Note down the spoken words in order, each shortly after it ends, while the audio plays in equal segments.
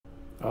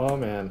Oh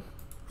man.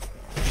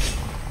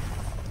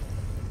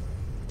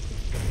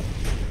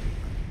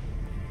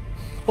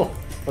 Oh,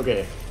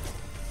 okay.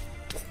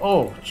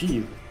 Oh,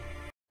 gee.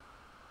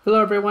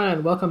 Hello everyone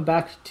and welcome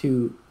back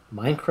to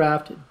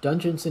Minecraft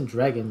Dungeons and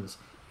Dragons.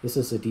 This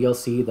is a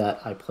DLC that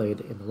I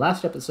played in the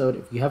last episode.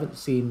 If you haven't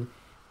seen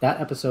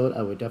that episode,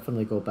 I would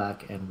definitely go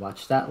back and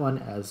watch that one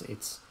as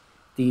it's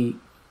the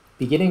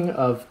beginning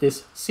of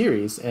this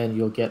series and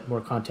you'll get more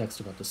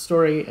context about the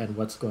story and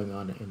what's going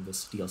on in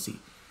this DLC.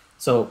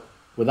 So,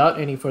 without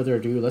any further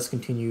ado, let's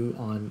continue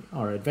on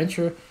our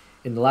adventure.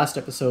 In the last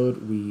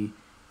episode, we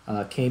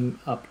came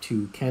up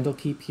to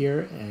Candlekeep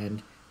here,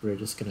 and we're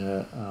just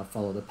gonna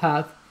follow the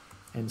path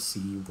and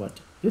see what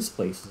this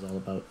place is all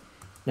about.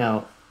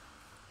 Now,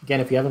 again,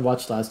 if you haven't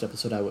watched the last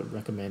episode, I would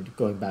recommend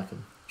going back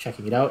and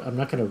checking it out. I'm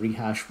not going to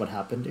rehash what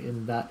happened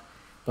in that,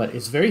 but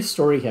it's very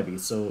story heavy,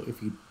 so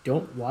if you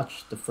don't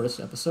watch the first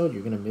episode,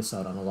 you're going to miss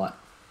out on a lot.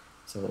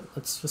 So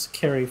let's just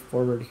carry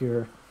forward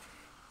here,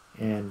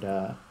 and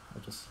I'll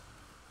just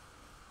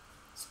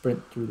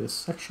sprint through this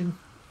section.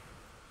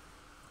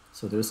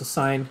 So there's a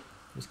sign,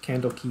 there's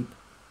Candlekeep.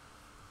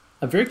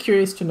 I'm very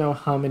curious to know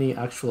how many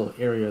actual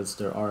areas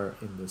there are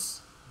in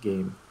this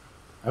game.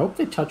 I hope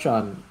they touch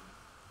on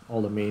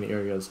all the main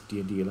areas of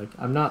D&D. Like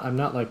I'm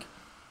not like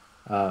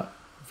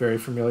very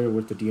familiar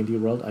with the D&D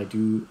world.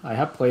 I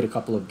have played a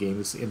couple of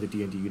games in the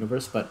D&D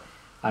universe, but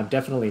I'm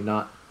definitely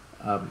not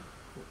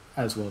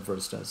as well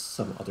versed as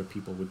some other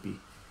people would be.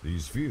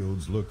 These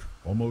fields look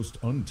almost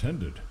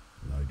untended,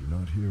 and I do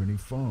not hear any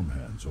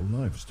farmhands or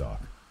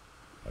livestock.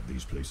 Have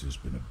these places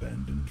been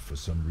abandoned for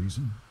some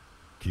reason?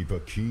 Keep a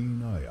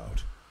keen eye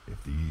out.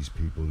 If these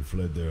people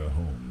fled their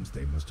homes,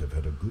 they must have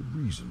had a good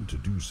reason to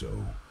do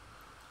so.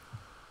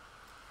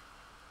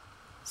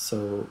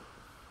 So,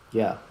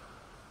 yeah.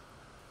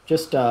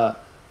 Just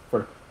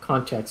for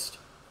context,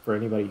 for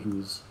anybody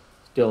who's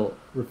still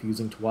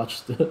refusing to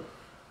watch the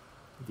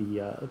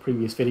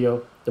previous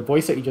video, the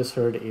voice that you just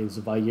heard is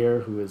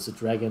Vayer, who is a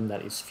dragon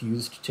that is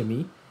fused to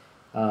me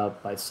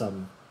by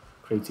some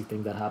crazy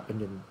thing that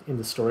happened in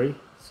the story.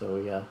 So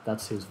yeah,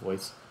 that's his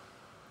voice.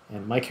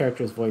 And my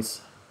character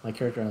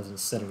hasn't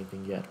said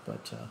anything yet,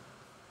 but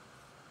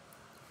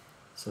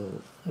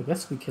so I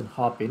guess we can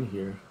hop in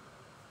here.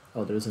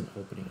 Oh, there's an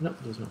opening. No,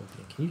 there's no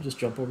opening. Can you just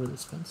jump over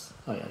this fence?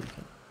 Oh yeah, you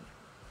can.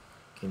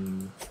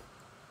 Can you?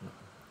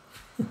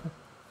 No.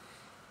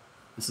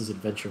 This is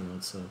adventure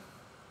mode, so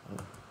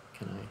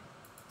can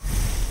I?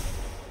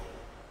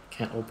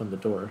 Can't open the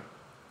door.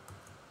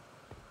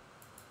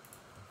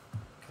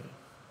 Okay.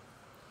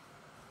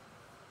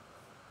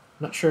 I'm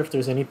not sure if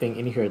there's anything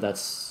in here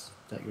that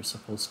you're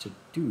supposed to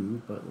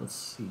do, but let's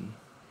see.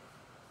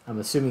 I'm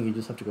assuming you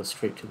just have to go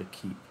straight to the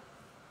keep.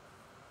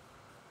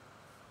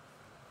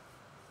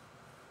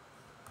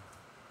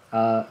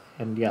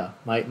 And yeah,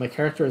 my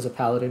character is a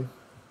paladin.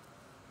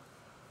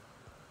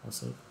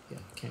 Also, yeah,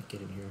 I can't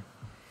get in here.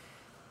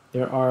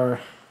 There are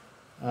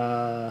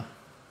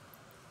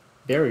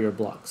barrier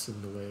blocks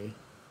in the way.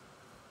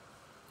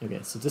 Okay,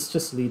 so this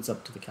just leads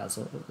up to the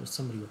castle. Oh, there's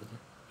somebody over there.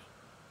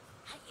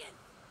 Hey, you!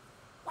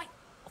 Wait,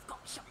 I've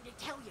got something to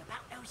tell you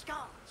about those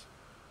guards.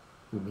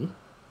 Who, me?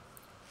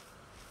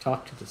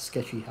 Talk to the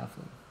sketchy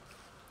halfling.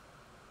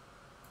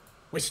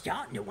 We're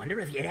starting to wonder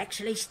if you'd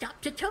actually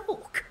stop to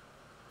talk.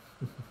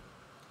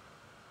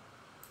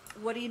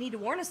 What do you need to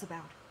warn us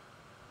about?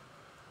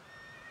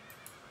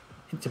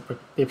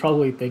 They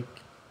probably think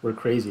we're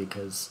crazy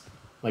because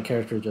my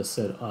character just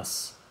said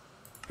us.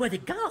 Well, the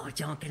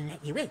guards aren't going to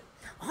let you in.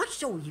 I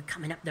saw you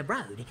coming up the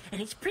road, and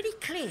it's pretty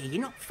clear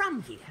you're not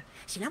from here.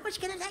 So no one's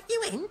going to let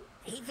you in,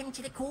 even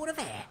to the Court of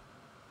Air.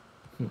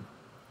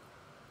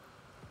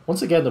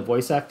 Once again, the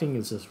voice acting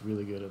is just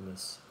really good in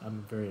this.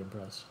 I'm very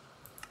impressed.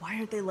 Why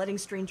aren't they letting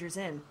strangers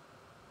in?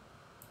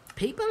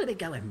 People are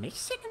going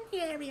missing in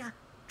the area.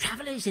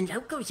 Travellers and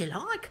locals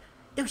alike.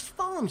 Those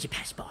farms you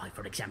pass by,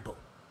 for example.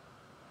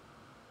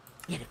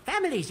 Yeah, the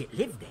families that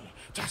live there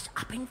just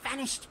up and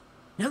vanished.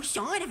 No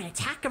sign of an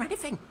attack or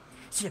anything.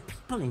 So the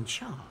people in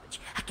charge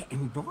are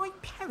getting right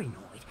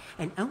paranoid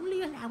and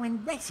only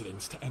allowing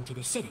residents to enter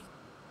the city.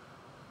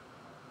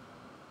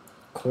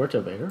 Court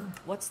of Air?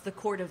 What's the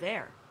Court of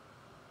Air?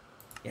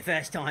 The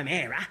first time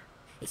era,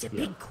 it's a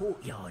big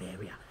courtyard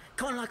area.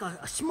 Kind of like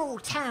a small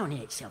town in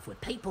itself where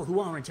people who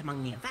aren't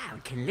among the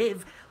avowed can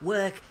live,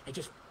 work, and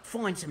just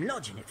find some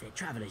lodging if they're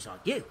travellers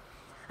like you.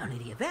 Only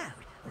the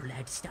avowed are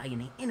allowed to stay in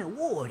the inner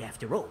ward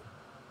after all.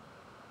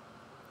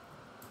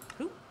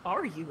 Who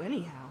are you,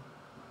 anyhow?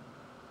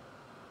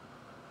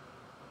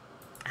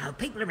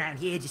 People around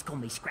here just call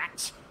me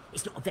Scratch.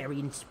 It's not a very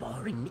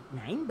inspiring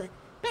nickname, but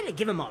better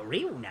give them my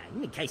real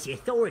name in case the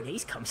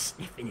authorities come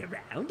sniffing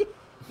around.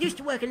 Used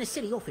to work in the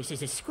city office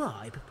as a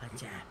scribe,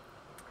 but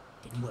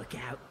didn't work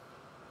out.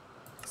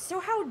 So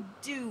how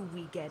do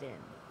we get in?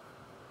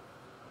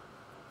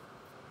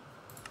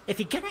 If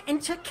you're gonna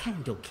enter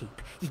Candlekeep,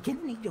 you're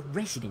gonna need a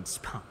residence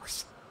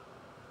pass.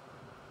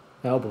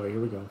 Oh boy, here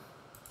we go.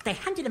 They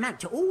handed them out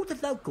to all the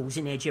locals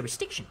in their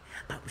jurisdiction,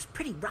 but it was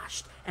pretty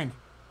rushed, and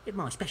With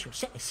my special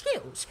set of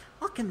skills,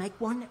 I can make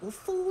one that will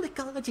fool the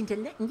guards into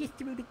letting you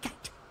through the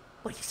gate.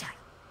 What do you say?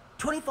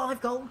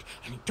 25 gold,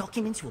 and the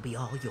documents will be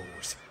all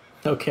yours.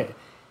 Okay.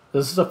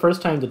 This is the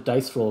first time the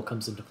dice roll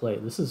comes into play.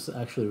 This is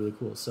actually really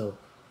cool. So,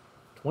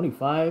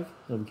 25,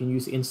 and we can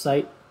use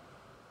insight.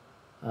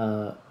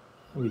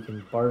 We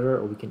can barter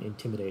or we can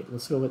intimidate.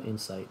 Let's go with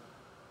insight.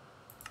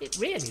 It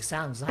really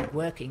sounds like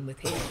working with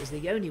him is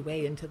the only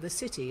way into the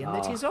city and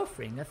that he's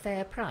offering a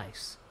fair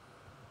price.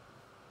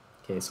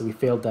 Okay, so we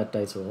failed that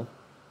dice roll.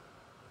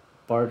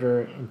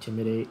 Barter,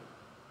 intimidate.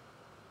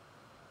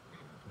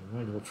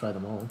 Alright, we'll try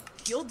them all.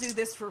 You'll do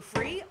this for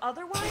free,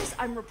 otherwise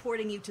I'm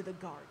reporting you to the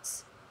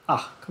guards.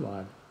 Ah, come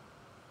on.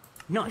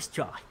 Nice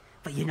try,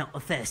 but you're not the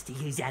first to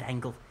use that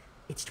angle.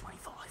 It's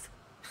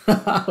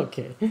 25.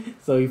 Okay,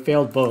 so we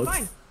failed both.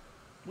 Fine.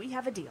 We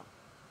have a deal.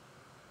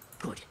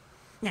 Good.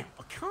 Now,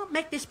 I can't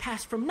make this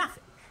pass from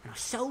nothing, and I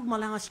sold my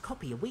last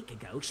copy a week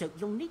ago, so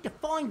you'll need to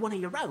find one of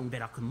your own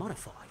that I can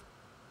modify.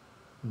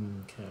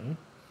 Okay.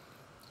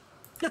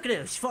 Look at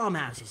those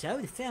farmhouses, though.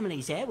 The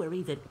families there were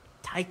either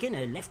taken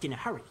or left in a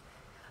hurry.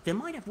 They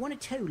might have one or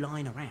two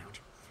lying around.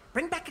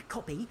 Bring back a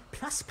copy,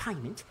 plus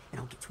payment,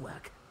 and I'll get to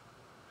work.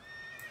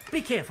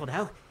 Be careful,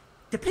 though.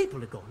 The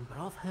people are gone, but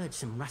I've heard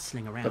some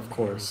rustling around. Of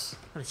course.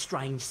 A lot of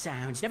strange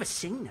sounds. Never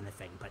seen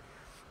anything, but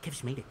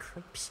gives me the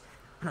creeps.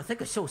 And I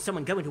think I saw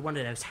someone go into one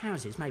of those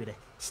houses, maybe to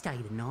stay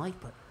the night,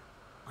 but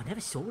I never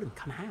saw them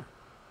come out.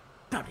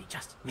 Probably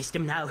just missed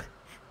them now.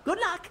 Good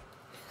luck!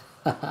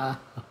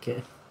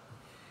 Okay.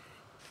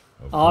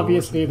 Of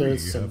Obviously, course,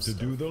 there's we some have to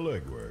stuff. do the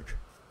legwork.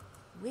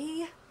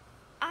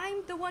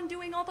 I'm the one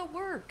doing all the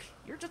work.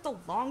 You're just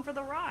along for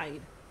the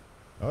ride.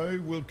 I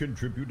will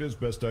contribute as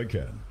best I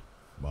can.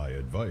 My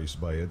advice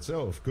by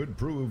itself could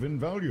prove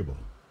invaluable.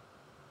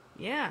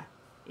 Yeah,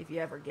 if you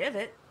ever give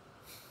it.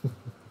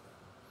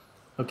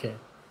 Okay.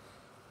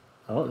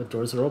 Oh, the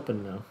doors are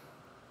open now.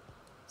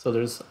 So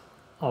there's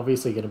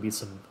obviously going to be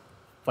some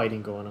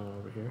fighting going on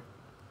over here.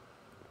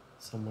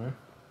 Somewhere.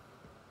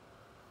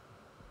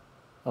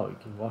 Oh, you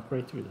can walk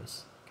right through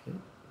this. Okay.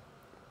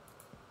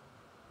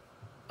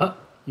 Ah,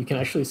 you can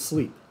actually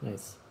sleep.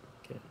 Nice.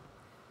 Okay.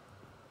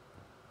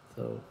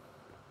 So,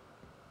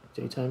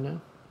 daytime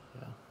now?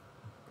 Yeah.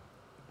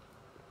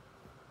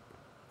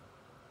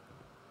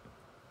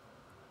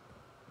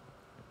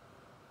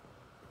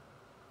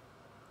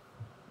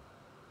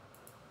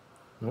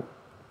 Nope.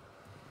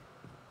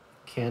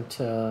 Can't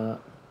go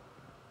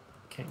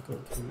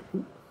through.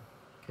 Ooh.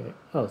 Okay.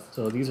 Oh,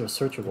 so these are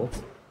searchable.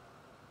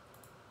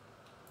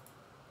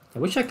 I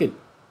wish I could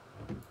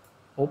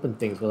open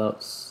things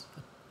without,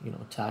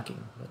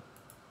 attacking. But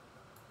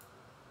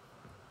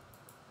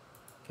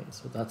okay,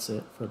 so that's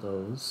it for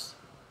those.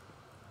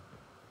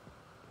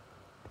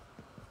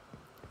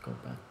 Go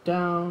back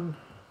down.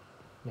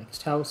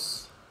 Next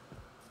house.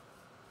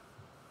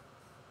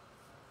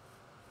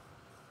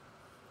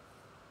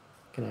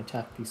 Can I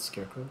attack these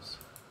scarecrows?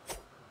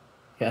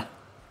 Yeah.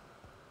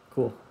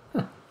 Cool.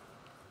 Huh.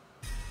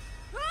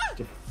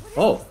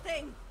 Oh.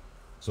 Thing.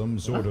 Some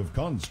sort of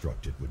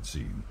construct, it would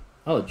seem.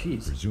 Oh,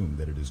 jeez. Presume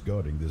that it is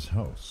guarding this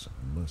house,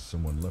 unless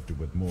someone left it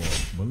with more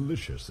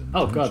malicious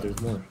intentions. Oh god, there's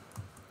more.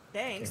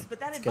 Thanks, Okay, but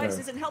that let's get advice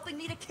our- isn't helping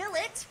me to kill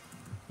it.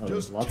 Oh,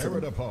 there's Just lots of tear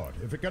it them. apart.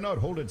 If it cannot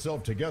hold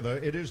itself together,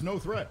 it is no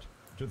threat.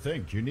 To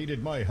think you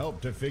needed my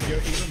help to figure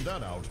even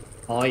that out.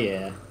 Oh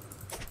yeah.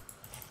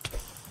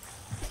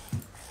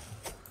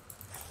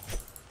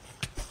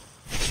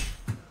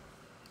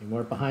 Any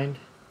more behind?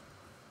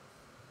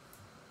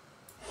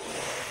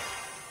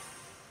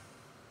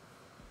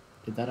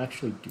 Did that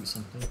actually do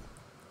something?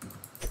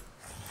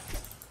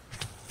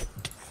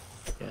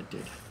 Yeah, it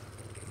did.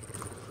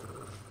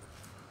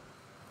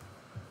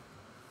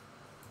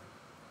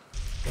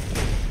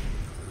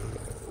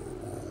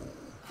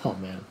 Oh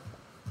man.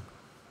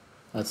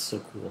 That's so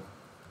cool.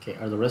 Okay,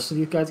 are the rest of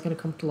you guys gonna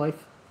come to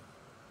life?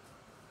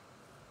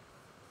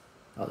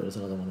 Oh, there's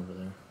another one over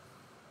there.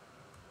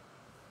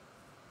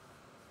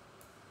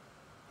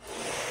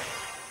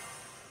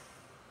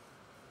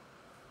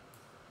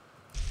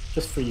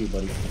 Just for you,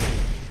 buddy.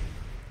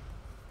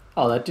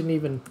 Oh, that didn't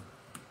even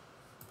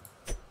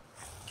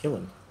kill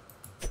him.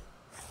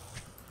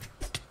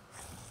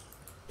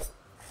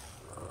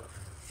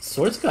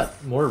 Sword's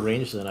got more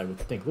range than I would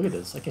think. Look at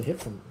this. I can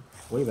hit from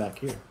way back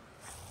here.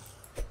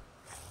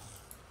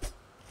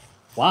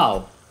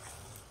 Wow.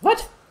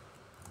 What?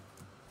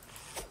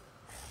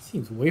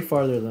 Seems way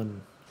farther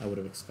than I would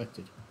have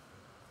expected.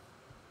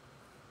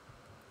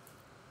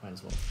 Might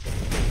as well.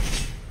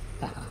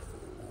 Haha.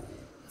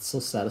 That's so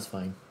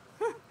satisfying.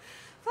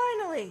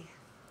 Finally.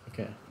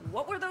 Okay.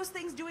 What were those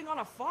things doing on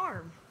a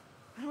farm?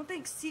 I don't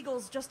think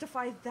seagulls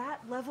justify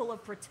that level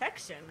of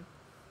protection.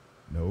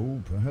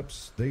 No,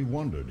 perhaps they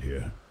wandered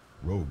here.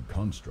 Rogue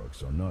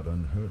constructs are not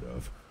unheard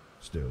of.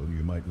 Still,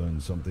 you might learn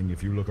something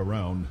if you look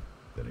around.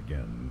 Then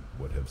again,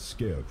 what have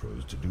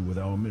scarecrows to do with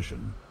our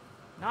mission?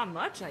 Not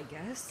much, I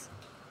guess.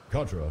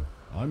 Katra,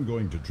 I'm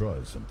going to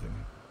try something.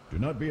 Do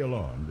not be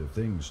alarmed if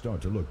things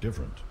start to look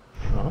different.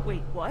 Huh?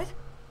 Wait, what?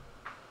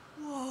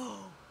 Whoa.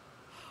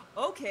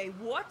 Okay. Okay,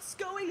 what's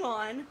going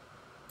on?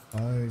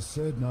 I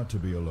said not to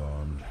be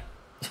alarmed.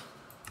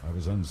 I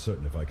was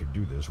uncertain if I could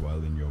do this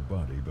while in your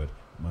body, but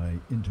my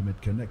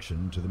intimate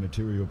connection to the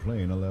material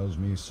plane allows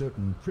me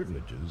certain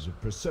privileges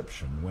of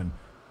perception when...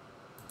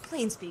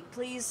 Plain speak,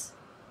 please.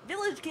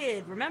 Village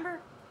kid, remember?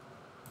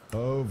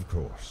 Of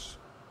course.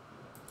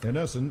 In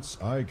essence,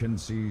 I can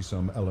see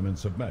some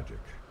elements of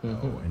magic,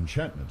 how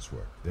enchantments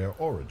work, their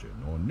origin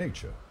or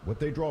nature, what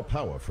they draw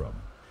power from.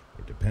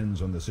 It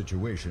depends on the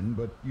situation,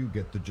 but you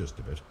get the gist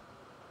of it.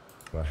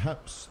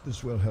 Perhaps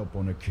this will help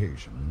on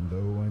occasion,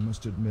 though I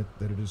must admit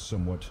that it is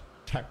somewhat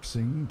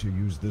taxing to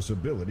use this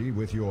ability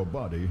with your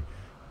body.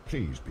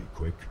 Please be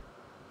quick.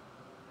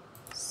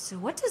 So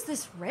what does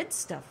this red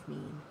stuff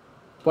mean?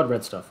 What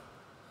red stuff?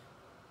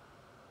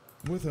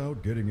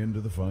 Without getting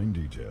into the fine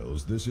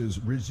details, this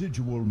is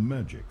residual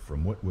magic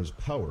from what was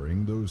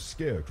powering those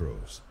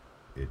scarecrows.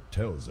 It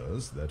tells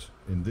us that,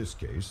 in this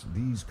case,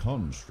 these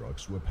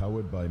constructs were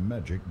powered by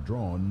magic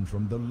drawn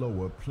from the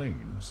lower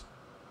planes.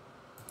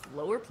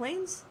 Lower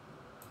planes?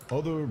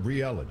 Other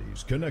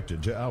realities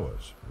connected to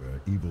ours,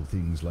 where evil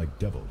things like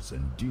devils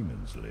and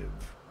demons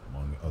live,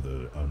 among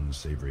other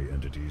unsavory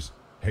entities.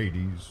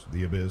 Hades,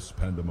 the Abyss,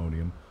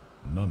 Pandemonium,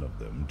 none of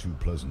them too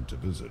pleasant to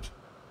visit.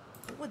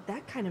 What would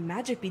that kind of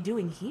magic be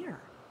doing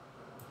here?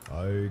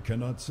 I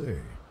cannot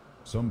say.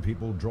 Some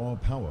people draw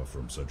power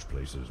from such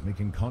places,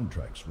 making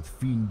contracts with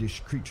fiendish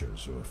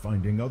creatures or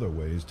finding other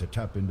ways to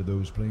tap into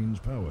those planes'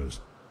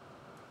 powers.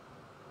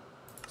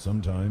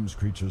 Sometimes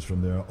creatures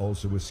from there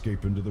also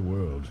escape into the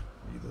world,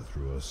 either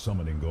through a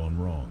summoning gone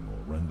wrong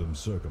or random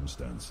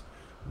circumstance.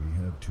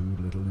 We have too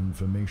little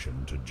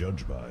information to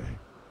judge by.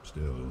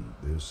 Still,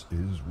 this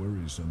is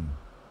worrisome.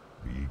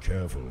 Be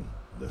careful,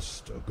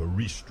 lest a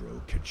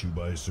Garistro catch you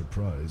by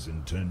surprise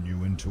and turn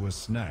you into a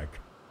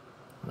snack.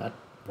 That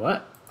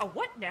what? A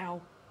what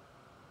now?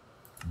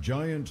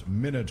 Giant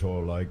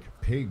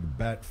minotaur-like pig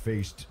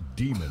bat-faced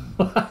demon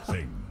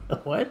thing.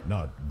 What?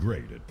 Not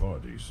great at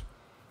parties.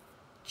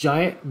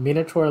 Giant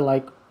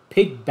minotaur-like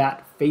pig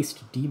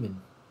bat-faced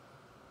demon.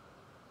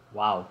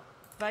 Wow.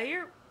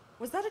 Vair,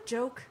 was that a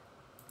joke?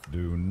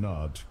 Do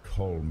not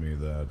call me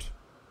that.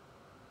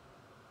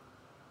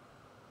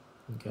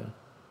 Okay.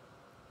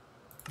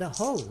 The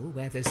hole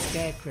where the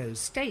scarecrow's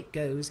stake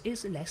goes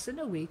is less than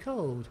a week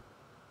old.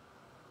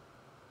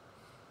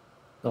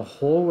 The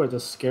hole where the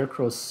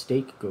scarecrow's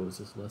stake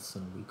goes is less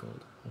than a week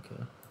old.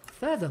 Okay.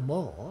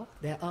 Furthermore,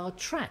 there are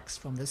tracks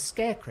from the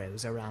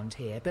scarecrows around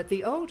here, but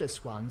the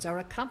oldest ones are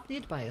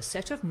accompanied by a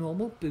set of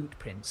normal boot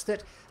prints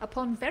that,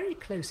 upon very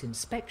close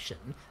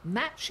inspection,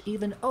 match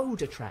even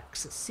older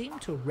tracks that seem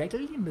to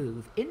regularly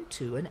move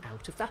into and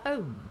out of the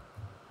home.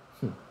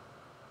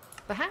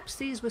 Perhaps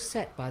these were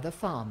set by the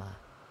farmer.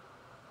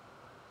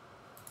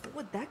 What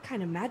would that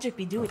kind of magic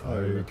be doing?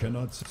 I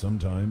cannot.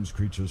 Sometimes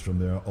creatures from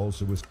there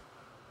also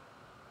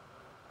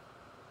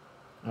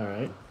All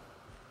right.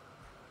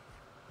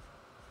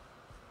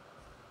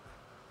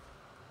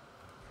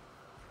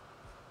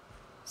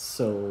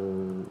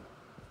 So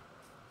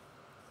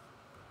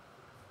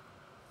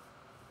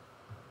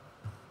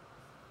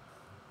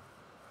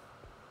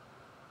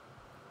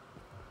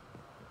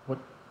what?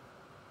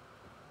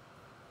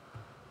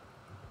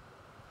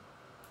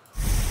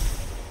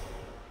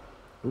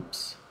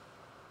 Oops.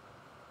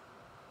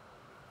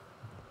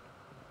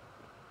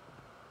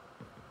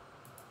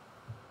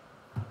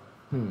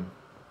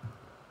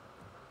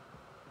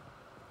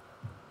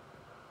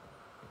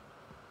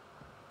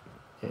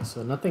 Okay,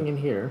 so nothing in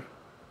here.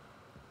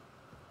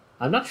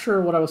 I'm not sure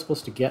what I was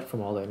supposed to get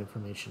from all that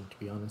information, to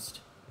be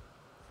honest.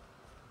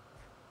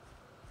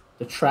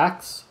 The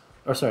tracks...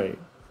 Or, sorry.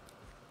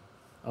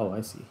 Oh, I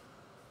see.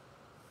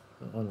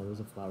 Oh, no, those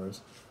are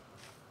flowers.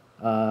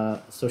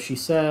 So she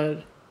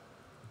said...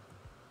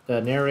 The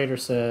narrator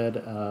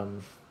said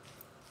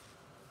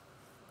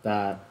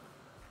that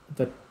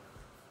the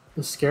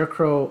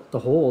scarecrow... The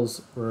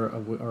holes are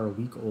a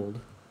week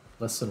old.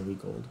 Less than a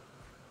week old.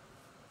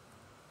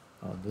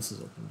 Oh, this is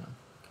open now.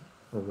 Okay.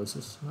 Or was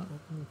this not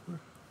open before?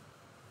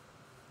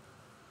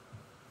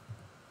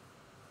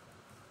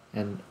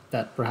 And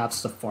that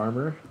perhaps the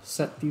farmer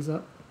set these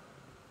up?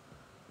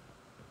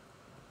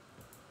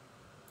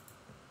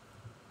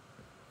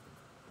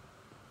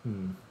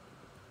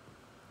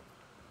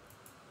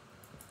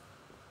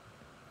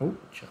 Oh,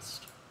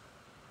 chest.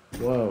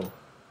 Whoa.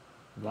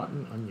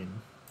 Rotten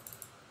onion.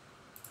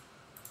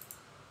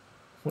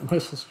 What am I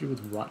supposed to do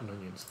with rotten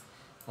onions?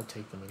 I'll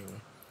take them anyway.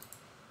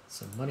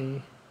 Some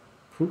money.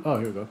 Oh,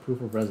 here we go. Proof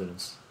of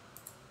residence.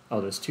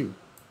 Oh, there's two.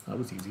 That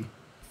was easy.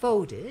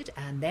 Folded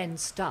and then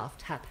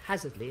stuffed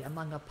haphazardly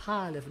among a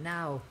pile of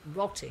now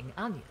rotting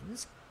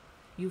onions,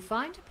 you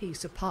find a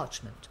piece of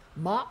parchment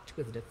marked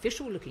with an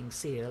official-looking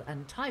seal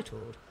and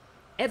titled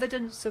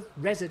Evidence of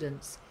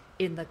Residence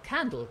in the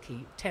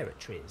Candlekeep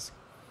Territories.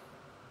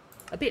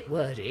 A bit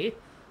wordy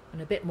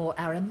and a bit more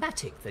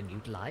aromatic than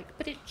you'd like,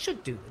 but it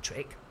should do the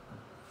trick.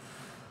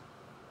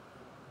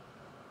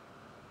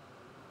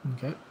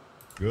 Okay.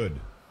 Good.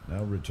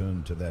 Now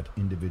return to that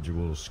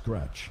individual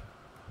Scratch.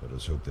 Let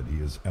us hope that he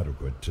is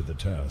adequate to the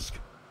task.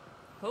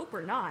 Hope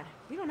or not,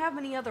 we don't have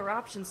many other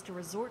options to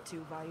resort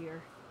to,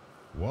 Vair.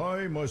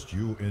 Why must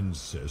you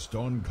insist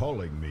on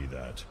calling me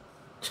that?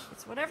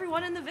 It's what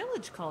everyone in the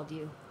village called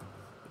you.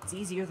 It's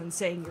easier than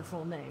saying your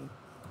full name.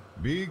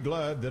 Be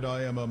glad that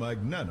I am a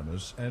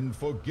magnanimous and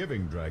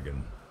forgiving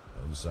dragon,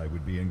 else I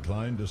would be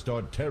inclined to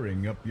start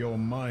tearing up your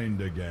mind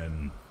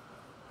again.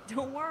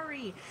 Don't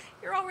worry,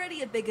 you're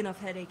already a big enough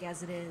headache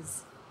as it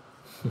is.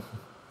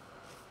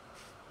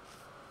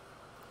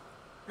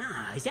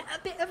 Ah, is that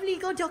a bit of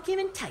legal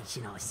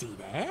documentation I see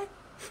there?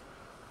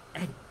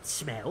 And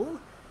smell?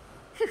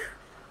 Phew.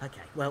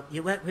 Okay, well,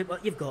 you work with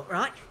what you've got,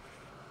 right?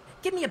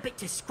 Give me a bit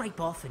to scrape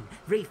off and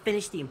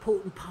refinish the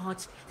important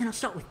parts, then I'll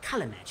start with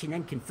colour matching,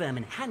 then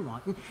confirming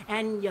handwriting,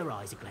 and your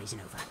eyes are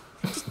glazing over.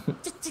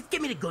 Just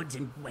give me the goods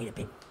and wait a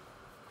bit.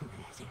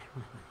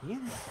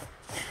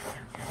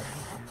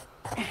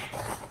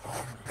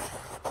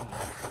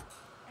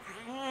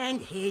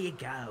 And here you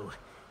go.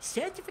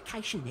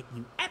 Certification that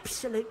you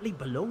absolutely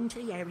belong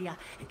to the area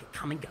and can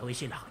come and go as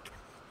you like.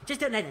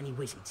 Just don't let any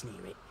wizards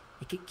near it.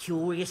 They get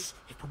curious,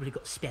 they've probably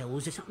got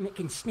spells or something that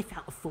can sniff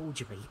out a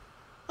forgery.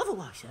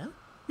 Otherwise, though,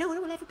 no one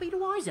will ever be the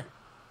wiser.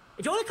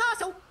 Enjoy the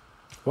castle!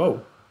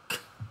 Whoa.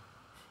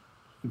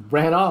 He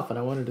ran off and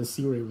I wanted to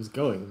see where he was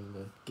going and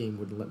the game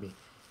wouldn't let me.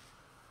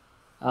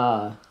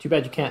 Too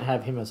bad you can't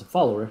have him as a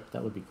follower.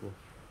 That would be cool.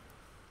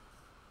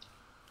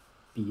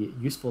 Be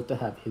useful to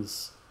have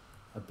his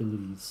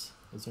abilities.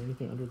 Is there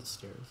anything under the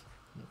stairs?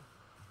 No.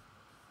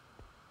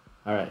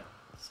 Alright,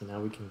 so now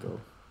we can go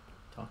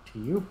talk to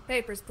you.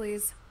 Papers,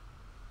 please.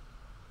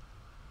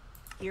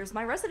 Here's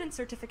my residence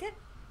certificate.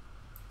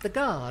 The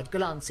guard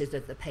glances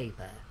at the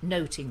paper,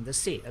 noting the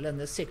seal and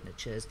the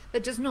signatures,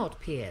 but does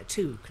not peer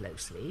too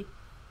closely.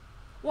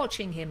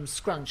 Watching him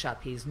scrunch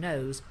up his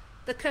nose,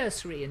 the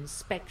cursory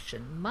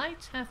inspection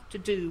might have to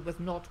do with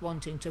not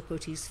wanting to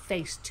put his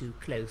face too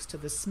close to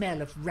the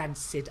smell of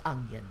rancid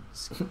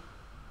onions.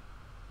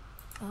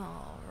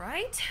 All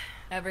right.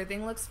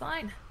 Everything looks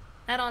fine.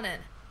 Head on in.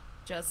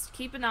 Just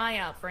keep an eye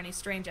out for any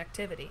strange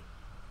activity.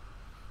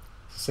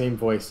 Same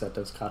voice that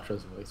does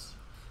Katra's voice.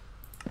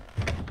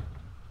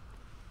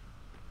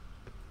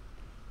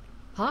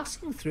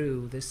 Passing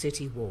through the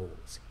city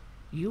walls,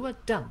 you are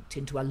dumped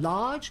into a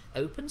large,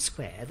 open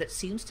square that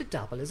seems to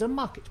double as a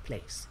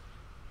marketplace.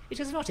 It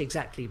is not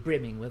exactly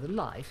brimming with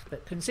life,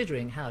 but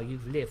considering how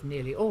you've lived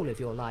nearly all of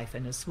your life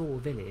in a small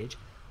village,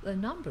 the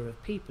number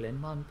of people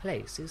in one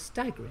place is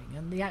staggering,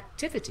 and the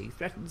activity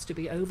threatens to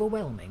be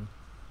overwhelming.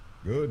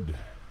 Good.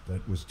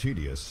 That was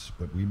tedious,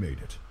 but we made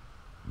it.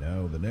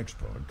 Now the next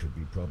part could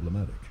be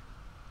problematic.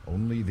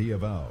 Only the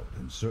Avowed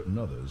and certain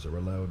others are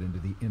allowed into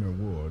the inner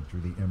ward through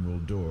the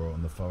emerald door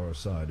on the far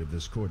side of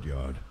this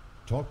courtyard.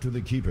 Talk to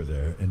the keeper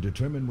there and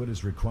determine what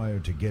is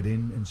required to get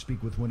in and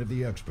speak with one of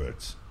the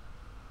experts.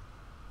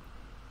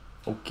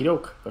 Okie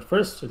doke. But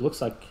first, it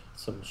looks like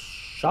some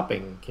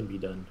shopping can be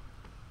done.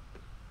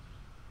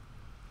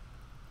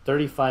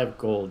 35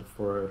 gold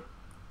for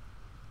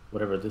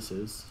whatever this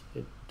is.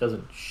 It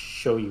doesn't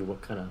show you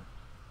what kind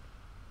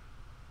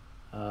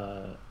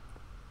of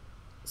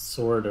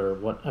sword or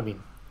what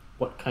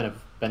kind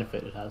of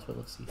benefit it has, but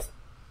let's see.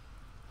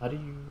 How do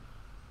you...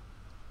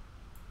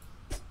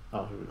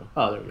 Oh, here we go.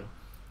 Oh, there we go.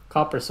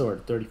 Copper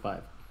sword,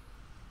 35.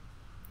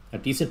 A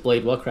decent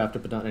blade, well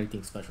crafted, but not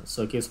anything special.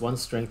 So it gives 1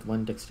 strength,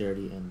 1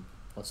 dexterity, and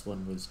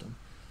 +1 wisdom.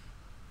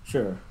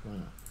 Sure, why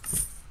not?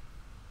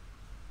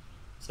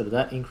 So did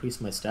that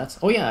increase my stats?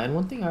 Oh yeah, and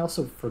one thing I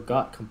also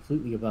forgot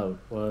completely about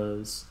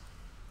was...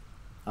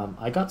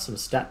 I got some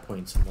stat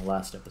points in the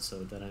last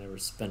episode that I never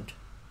spent.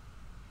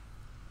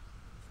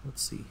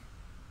 Let's see.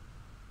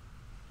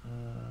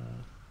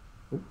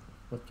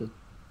 What did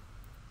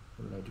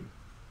I do?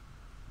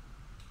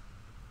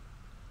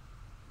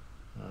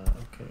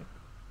 Okay.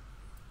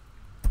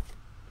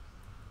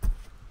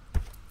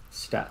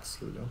 Stats,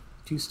 here we go.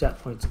 2 stat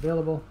points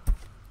available.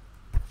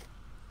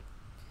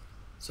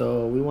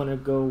 So we want to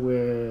go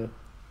with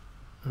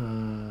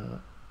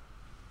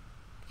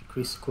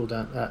decrease the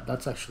cooldown. That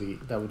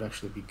would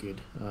actually be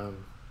good. So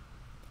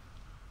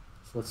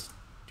let's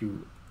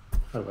do.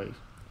 How do I?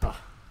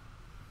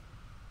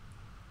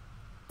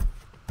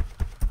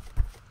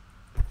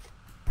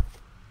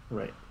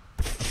 Right.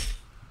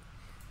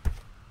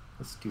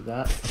 Let's do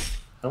that.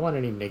 I don't want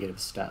any negative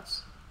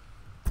stats,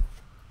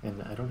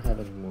 and I don't have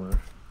any more.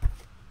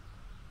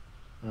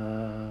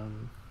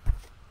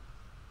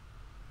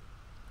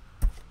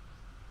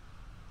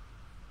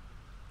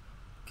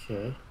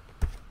 Okay.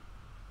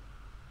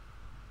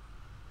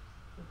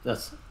 Do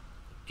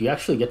you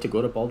actually get to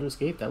go to Baldur's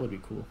Gate? That would be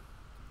cool.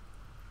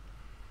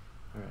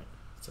 Alright,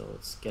 so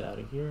let's get out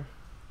of here.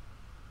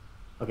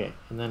 Okay,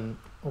 and then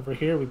over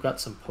here we've got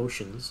some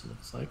potions,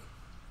 looks like.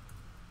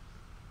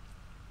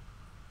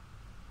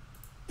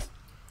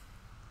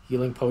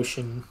 Healing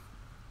potion.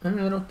 I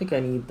don't think I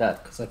need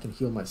that because I can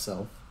heal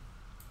myself.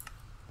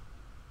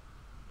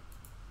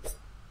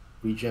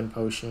 Regen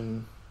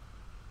potion.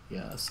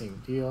 Yeah,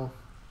 same deal.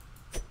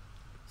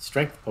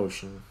 Strength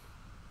potion.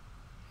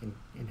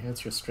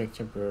 Enhance your strength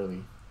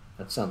temporarily.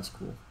 That sounds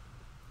cool.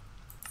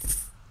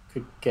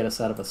 Could get us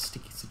out of a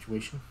sticky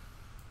situation.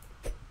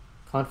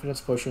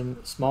 Confidence potion.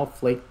 Small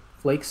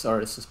flakes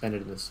are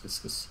suspended in this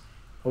viscous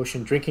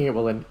potion. Drinking it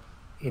will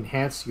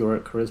enhance your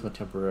charisma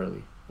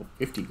temporarily. Oh,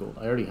 50 gold.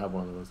 I already have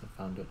one of those. I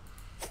found it.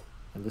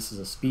 And this is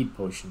a speed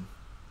potion.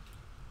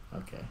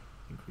 Okay.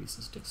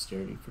 Increases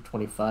dexterity for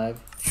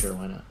 25. Sure,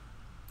 why not?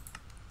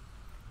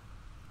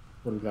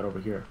 What do we got over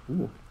here?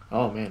 Ooh.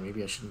 Oh man,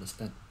 maybe I shouldn't have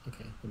spent.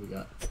 Okay, what do we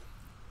got?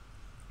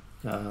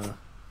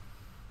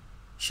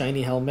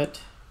 Shiny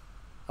helmet.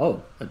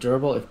 Oh, a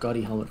durable if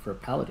gaudy helmet for a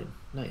paladin.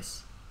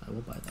 Nice. I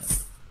will buy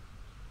that.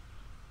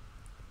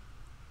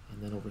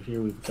 And then over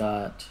here we've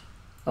got...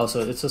 Oh,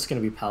 so it's just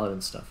going to be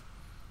paladin stuff.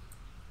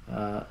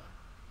 A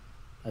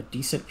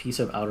decent piece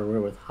of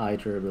outerwear with high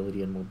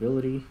durability and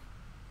mobility.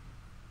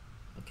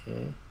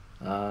 Okay.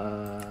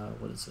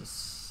 What is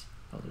this?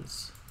 Oh,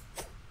 there's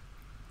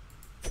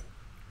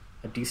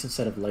a decent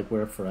set of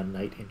legwear for a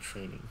knight in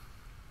training.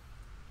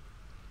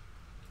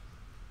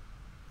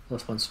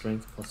 +1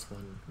 strength,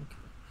 +1.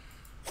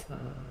 Okay.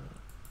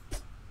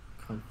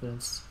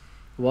 Confidence.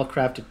 A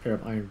well-crafted pair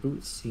of iron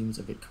boots seems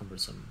a bit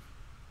cumbersome.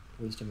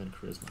 Wisdom and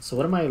charisma. So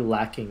what am I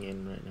lacking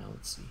in right now?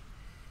 Let's see.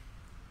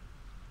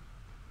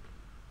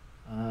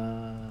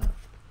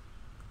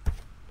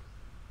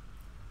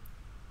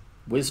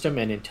 Wisdom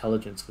and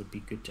intelligence would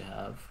be good to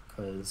have,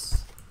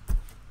 because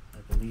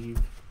I believe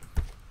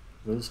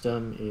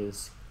wisdom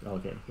is...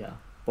 Okay, yeah.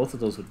 Both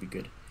of those would be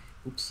good.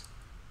 Oops.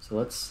 So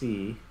let's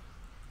see.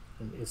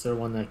 Is there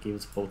one that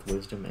gives both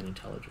wisdom and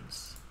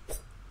intelligence?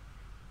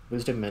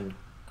 Wisdom and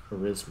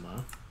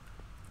charisma.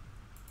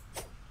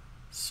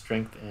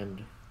 Strength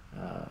and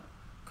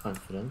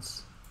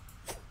confidence.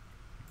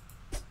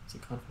 Is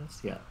it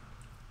confidence? Yeah.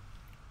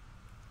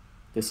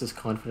 This is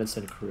confidence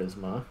and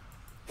charisma.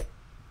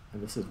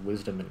 And this is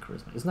wisdom and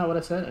charisma. Isn't that what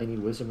I said? I need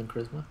wisdom and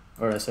charisma?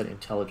 Or I said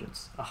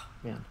intelligence. Ah,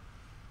 man.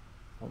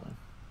 Hold on.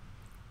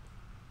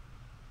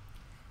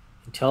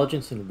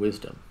 Intelligence and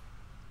wisdom.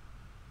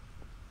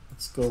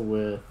 Let's go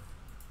with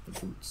the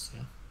boots,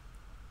 yeah?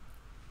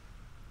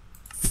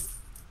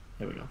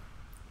 There we go.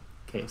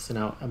 Okay, so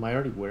now, am I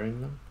already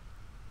wearing them?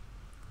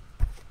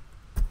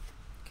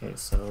 Okay,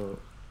 so...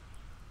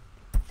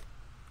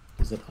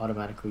 Does it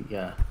automatically...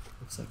 Yeah,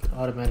 looks like it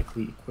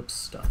automatically equips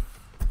stuff.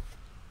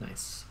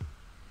 Nice.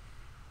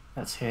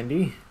 That's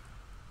handy.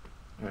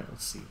 Alright,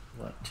 let's see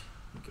what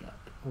we got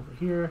over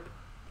here.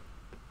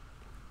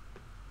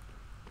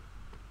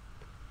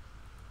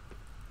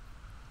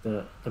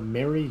 The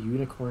Merry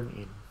Unicorn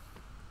Inn.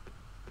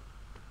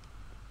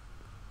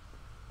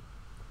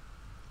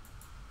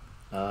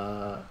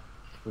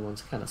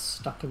 Everyone's kind of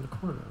stuck in the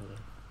corner over there.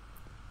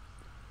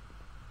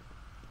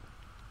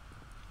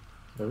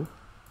 Hello?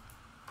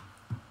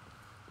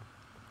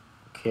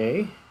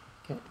 Okay,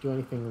 can't do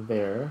anything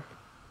there.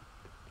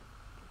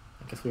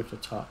 I guess we have to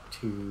talk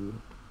to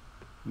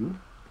you.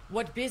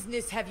 What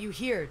business have you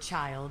here,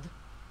 child?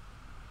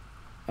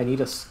 I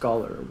need a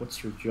scholar.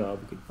 What's your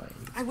job? Goodbye.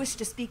 I wish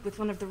to speak with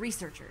one of the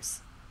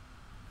researchers.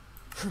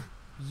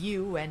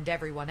 You and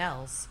everyone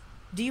else.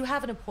 Do you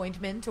have an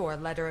appointment or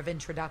letter of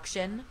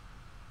introduction?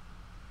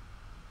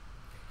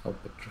 Help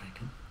a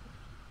dragon.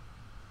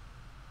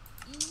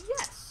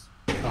 Yes.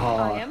 Oh.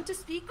 I am to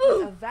speak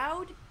with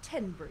Avowed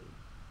Tenbury.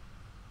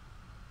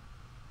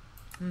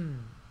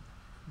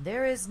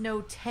 There is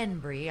no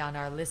Tenbury on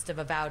our list of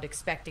avowed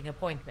expecting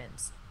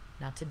appointments.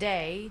 Not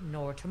today,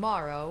 nor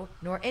tomorrow,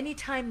 nor any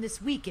time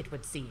this week, it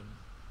would seem.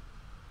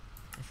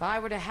 If I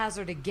were to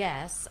hazard a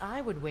guess,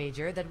 I would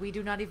wager that we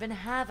do not even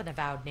have an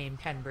avowed named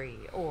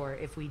Tenbury, or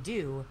if we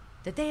do,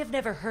 that they have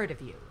never heard of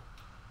you.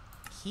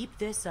 Keep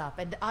this up,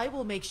 and I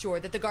will make sure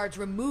that the guards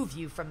remove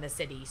you from the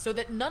city, so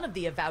that none of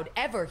the avowed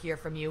ever hear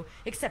from you,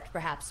 except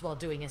perhaps while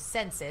doing a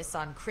census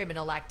on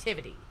criminal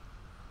activity.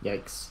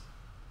 Yikes.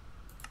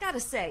 Gotta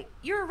say,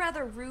 you're a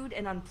rather rude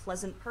and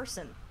unpleasant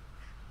person.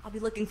 I'll be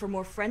looking for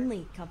more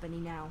friendly company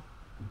now.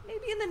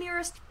 Maybe in the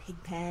nearest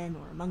pig pen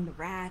or among the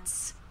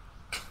rats.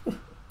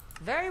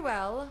 Very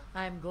well.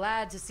 I'm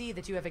glad to see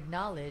that you have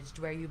acknowledged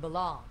where you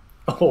belong.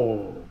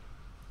 Oh,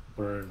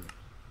 burn.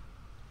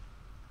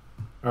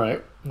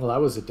 Alright, well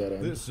that was a dead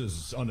end. This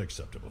is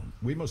unacceptable.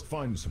 We must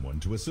find someone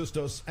to assist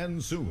us,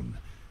 and soon.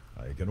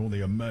 I can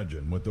only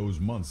imagine what those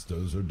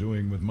monsters are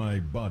doing with my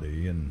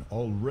body, and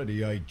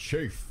already I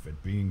chafe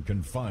at being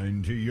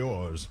confined to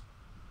yours.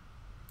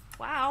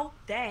 Wow,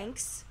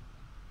 thanks.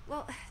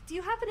 Well, do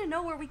you happen to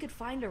know where we could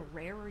find a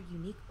rare or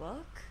unique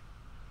book?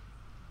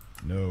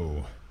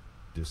 No.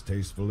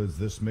 Distasteful as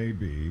this may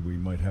be, we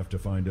might have to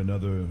find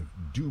another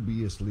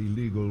dubiously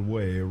legal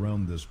way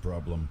around this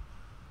problem.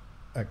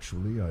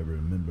 Actually, I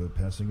remember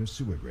passing a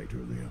sewer grate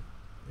earlier.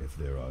 If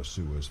there are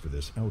sewers for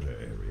this outer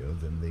area,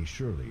 then they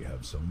surely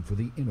have some for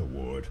the inner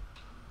ward.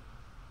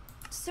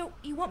 So,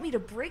 you want me to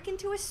break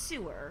into a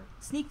sewer,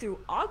 sneak through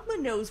Ogma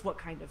knows what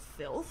kind of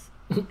filth,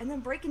 and then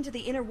break into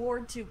the inner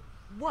ward to,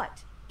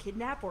 what,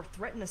 kidnap or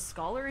threaten a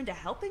scholar into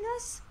helping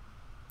us?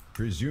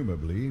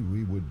 Presumably,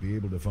 we would be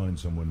able to find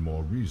someone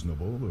more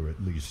reasonable, or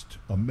at least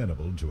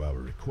amenable to our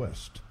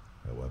request.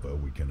 However,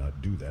 we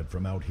cannot do that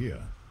from out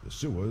here. The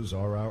sewers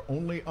are our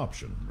only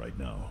option right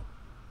now.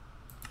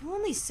 You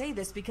only say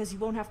this because you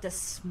won't have to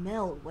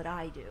smell what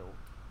I do.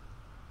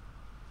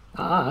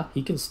 Ah,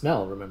 he can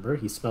smell, remember?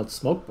 He smelled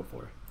smoke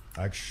before.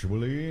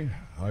 Actually,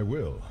 I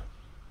will.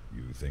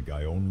 You think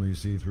I only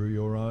see through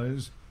your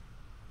eyes?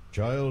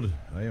 Child,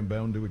 I am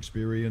bound to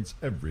experience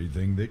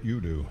everything that you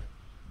do.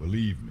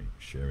 Believe me,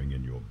 sharing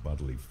in your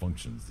bodily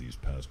functions these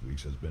past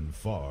weeks has been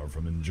far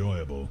from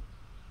enjoyable.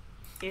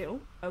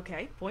 Ew.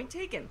 Okay, point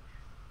taken.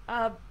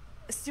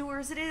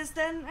 Sewers it is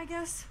then, I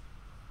guess?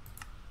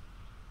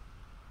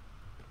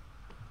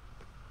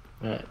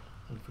 Alright,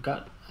 I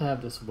forgot I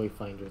have this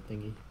wayfinder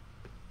thingy.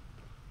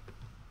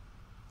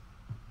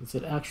 Is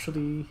it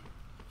actually...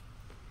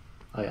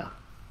 Oh yeah.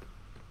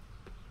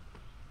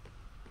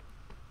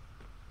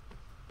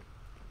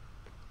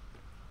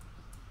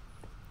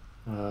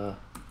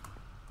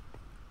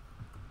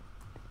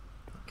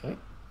 Okay.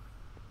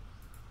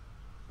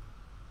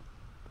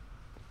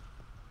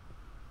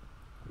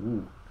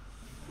 Ooh.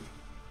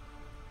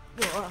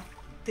 Ugh,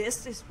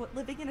 this is what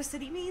living in a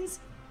city means?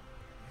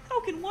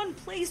 How can one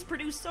place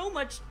produce so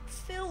much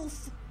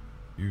filth?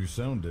 You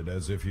sounded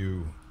as if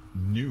you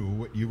knew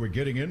what you were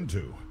getting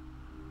into.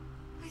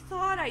 I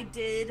thought I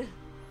did.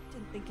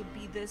 Didn't think it'd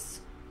be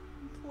this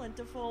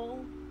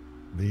plentiful.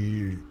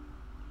 The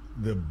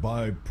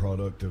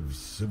byproduct of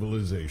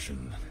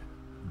civilization.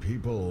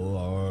 People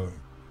are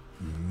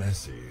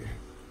messy.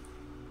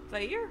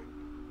 Thayer,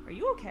 are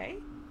you okay?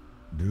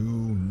 Do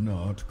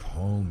not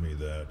call me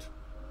that.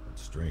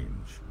 It's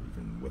strange.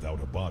 Even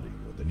without a body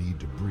or the need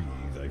to breathe,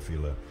 I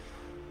feel a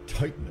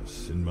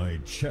tightness in my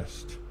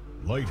chest.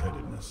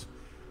 Lightheadedness.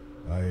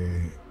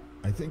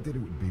 I think that it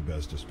would be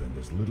best to spend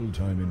as little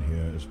time in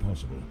here as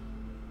possible.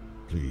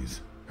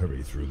 Please,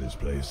 hurry through this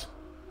place.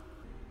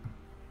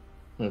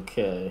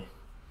 Okay.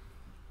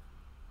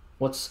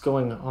 What's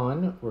going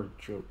on or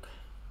joke?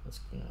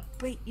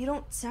 Wait, you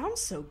don't sound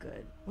so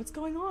good. What's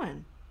going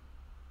on?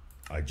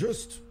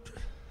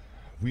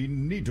 We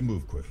need to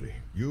move quickly.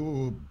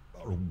 You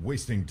are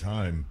wasting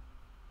time.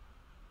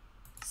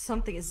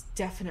 Something is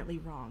definitely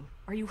wrong.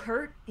 Are you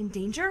hurt? In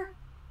danger?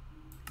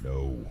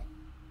 No.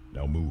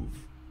 Now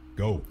move.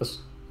 Go.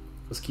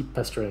 Let's keep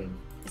pestering.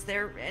 Is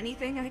there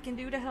anything I can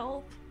do to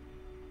help?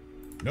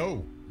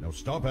 No. Now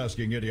stop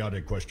asking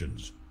idiotic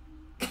questions.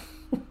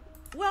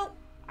 Well,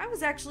 I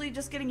was actually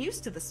just getting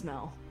used to the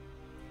smell.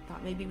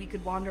 Thought maybe we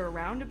could wander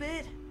around a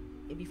bit.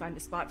 Maybe find a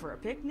spot for a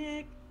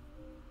picnic.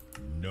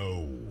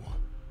 No.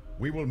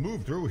 We will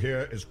move through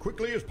here as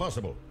quickly as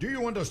possible. Do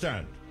you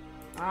understand?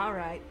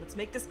 Alright, let's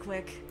make this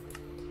quick.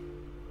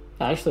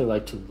 I actually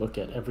like to look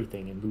at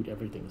everything and loot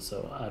everything,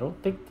 so I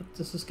don't think that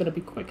this is going to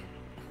be quick.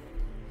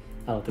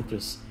 I don't think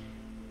there's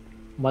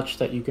much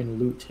that you can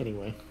loot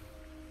anyway.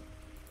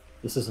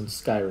 This isn't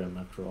Skyrim,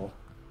 after all.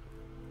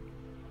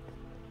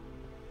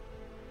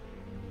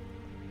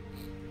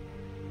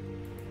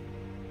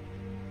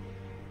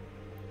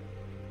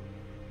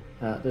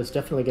 There's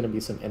definitely going to be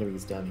some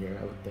enemies down here,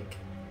 I would think.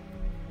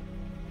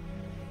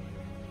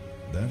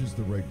 That is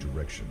the right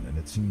direction, and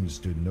it seems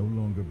to no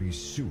longer be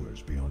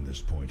sewers beyond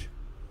this point.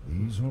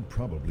 These are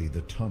probably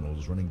the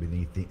tunnels running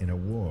beneath the inner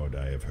ward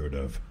I have heard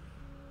of.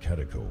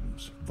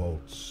 Catacombs,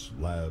 vaults,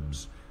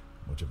 labs.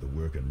 Much of the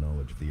work and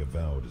knowledge of the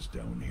Avowed is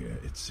down here,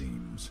 it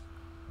seems.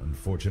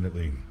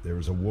 Unfortunately, there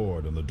is a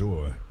ward on the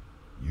door.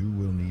 You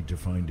will need to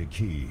find a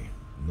key,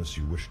 unless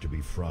you wish to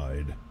be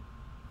fried.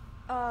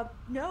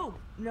 No.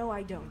 No,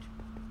 I don't.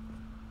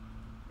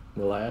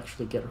 Will I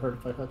actually get hurt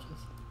if I touch this?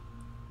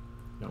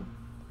 No.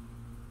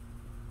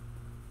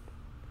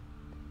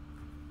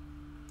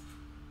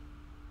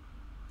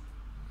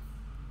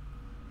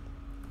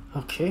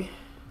 Okay.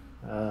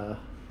 I'm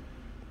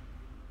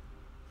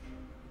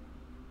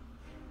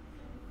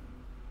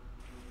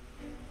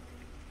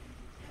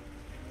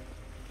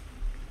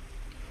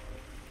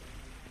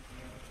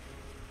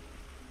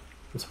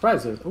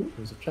surprised there's... Oh,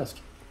 there's a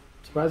chest.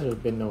 I'm surprised there's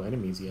been no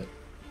enemies yet.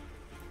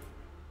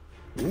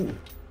 Ooh.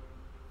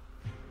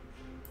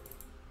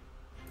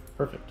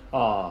 Perfect.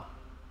 Ah.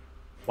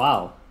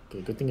 Wow.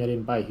 Okay, good thing I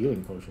didn't buy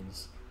healing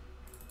potions.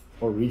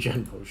 Or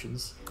regen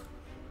potions.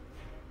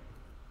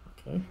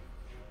 Okay.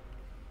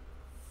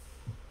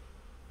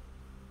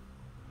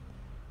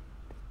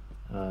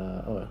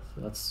 Oh,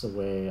 so that's the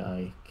way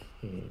I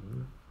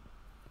came.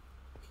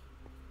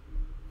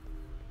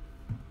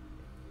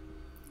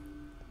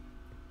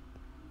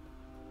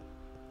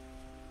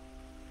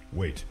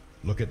 Wait,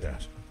 look at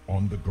that.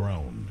 On the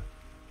ground.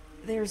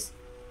 There's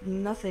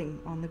nothing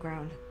on the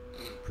ground.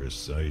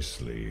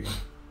 Precisely.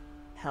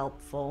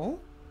 Helpful?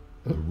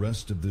 The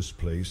rest of this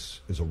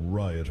place is a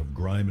riot of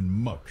grime and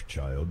muck,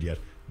 child, yet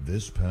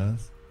this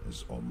path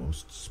is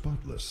almost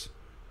spotless.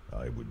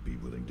 I would be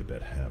willing to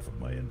bet half of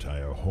my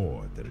entire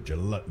horde that a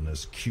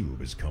gelatinous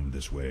cube has come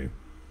this way.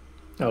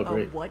 Oh,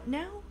 great. A what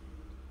now?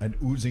 An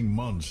oozing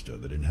monster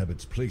that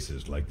inhabits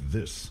places like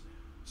this.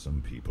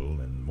 Some people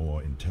and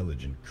more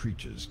intelligent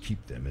creatures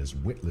keep them as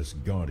witless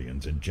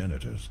guardians and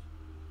janitors.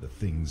 The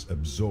things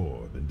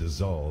absorb and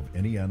dissolve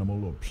any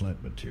animal or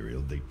plant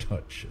material they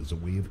touch as a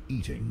way of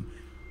eating.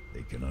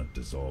 They cannot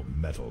dissolve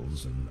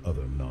metals and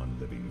other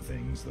non-living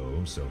things,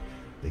 though, so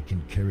they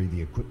can carry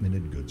the equipment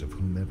and goods of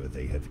whomever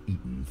they have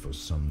eaten for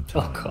some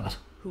time. Oh god.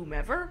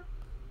 Whomever?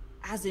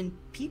 As in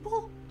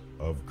people?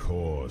 Of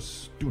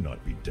course. Do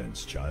not be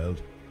dense,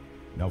 child.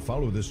 Now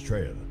follow this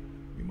trail.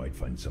 You might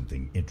find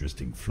something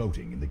interesting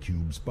floating in the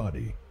cube's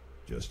body.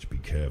 Just be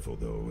careful,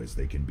 though, as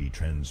they can be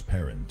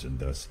transparent and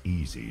thus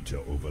easy to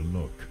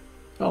overlook.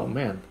 Oh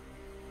man.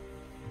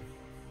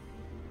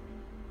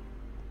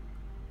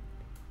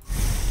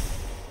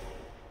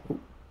 Ooh.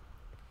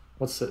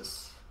 What's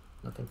this?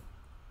 Nothing.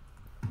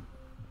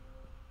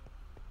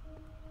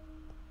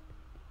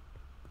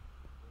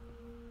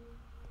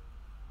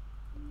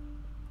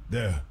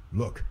 There,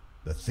 look.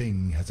 The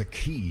thing has a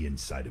key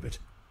inside of it.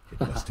 It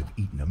must have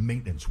eaten a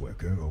maintenance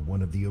worker or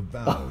one of the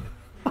Avowed.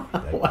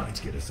 That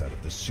might get us out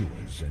of the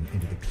sewers and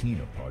into the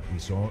cleaner part we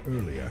saw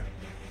earlier.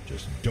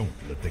 Just don't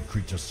let the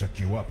creature suck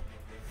you up.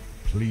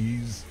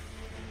 Please?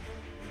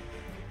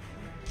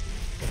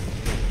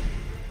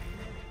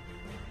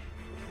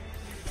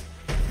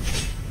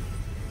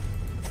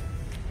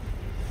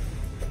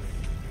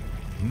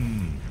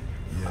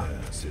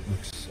 Yes, it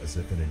looks as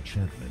if an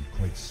enchantment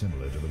quite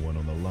similar to the one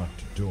on the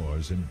locked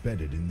doors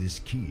embedded in this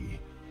key.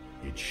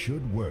 It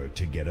should work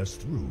to get us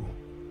through.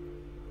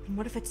 And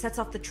what if it sets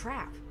off the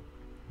trap?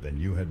 Then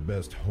you had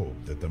best hope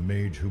that the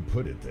mage who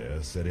put it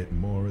there set it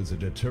more as a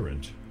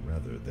deterrent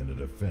rather than a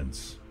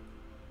defense.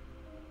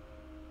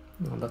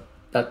 Oh,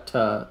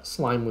 that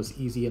slime was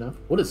easy enough.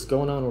 What is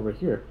going on over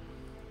here?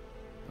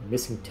 A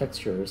missing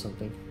texture or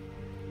something.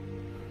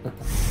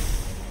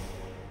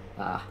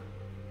 Ah.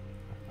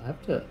 I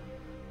have to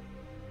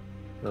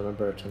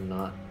remember to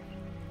not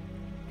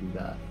do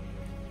that.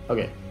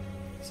 Okay,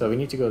 so we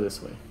need to go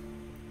this way.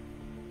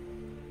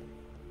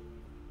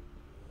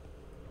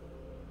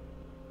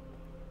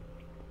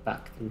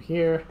 Back through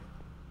here.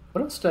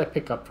 What else did I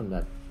pick up from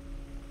that?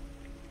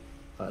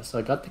 So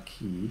I got the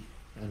key,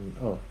 and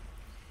oh,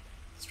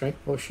 strength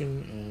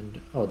potion,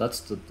 and oh, that's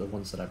the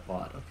ones that I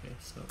bought. Okay,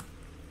 so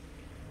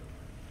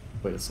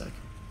wait a sec.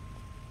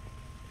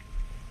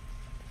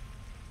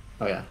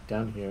 Oh yeah,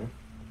 down here.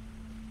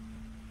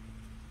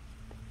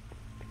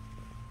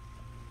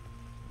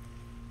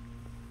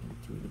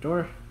 And through the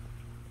door.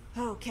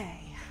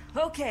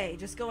 Okay,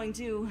 just going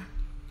to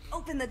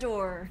open the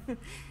door.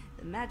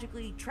 The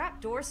magically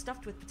trapped door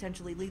stuffed with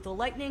potentially lethal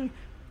lightning.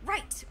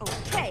 Right,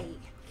 okay.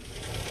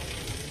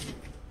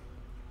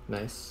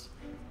 Nice.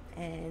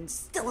 And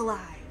still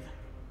alive.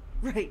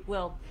 Right,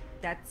 well,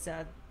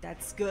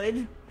 that's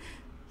good.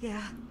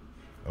 Yeah.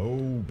 Oh,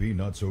 be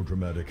not so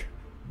dramatic.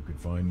 You could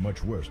find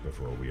much worse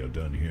before we are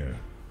done here.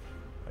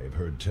 I have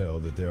heard tell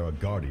that there are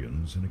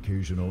guardians and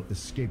occasional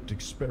escaped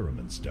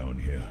experiments down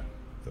here,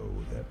 though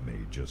that may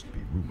just be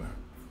rumor.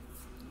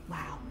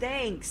 Wow,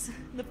 thanks.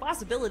 The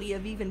possibility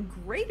of even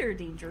greater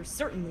danger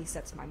certainly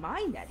sets my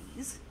mind at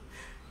ease.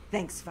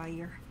 Thanks,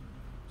 Fire.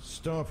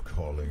 Stop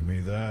calling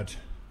me that.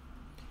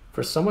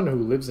 For someone who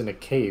lives in a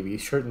cave, he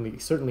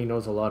certainly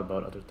knows a lot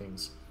about other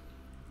things.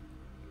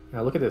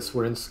 Now look at this,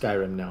 we're in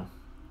Skyrim now.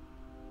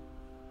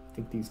 I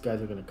think these guys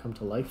are gonna come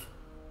to life.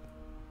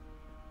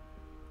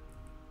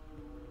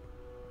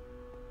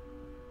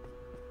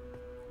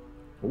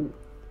 Ooh.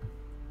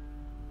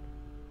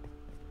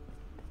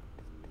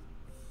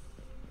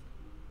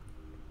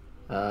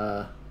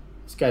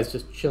 This guy's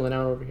just chilling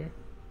out over here.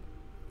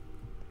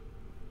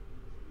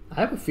 I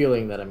have a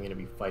feeling that I'm gonna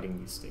be fighting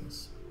these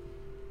things.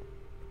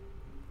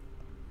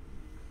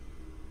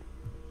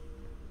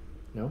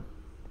 No?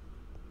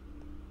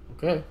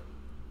 Okay.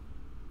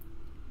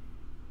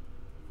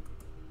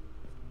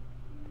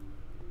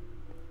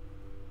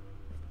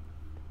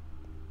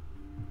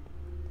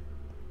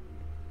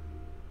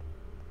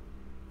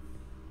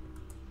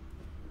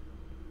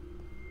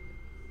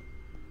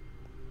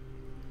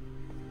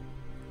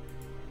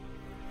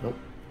 Nope.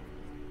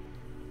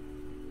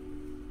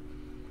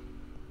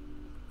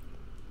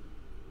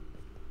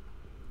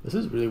 This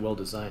is really well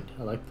designed.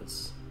 I like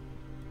this.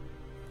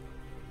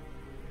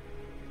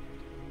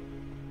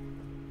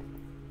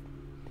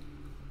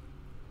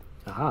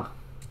 Aha.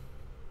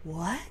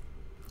 What?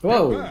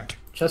 Whoa! back.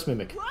 Chess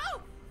mimic.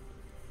 Whoa!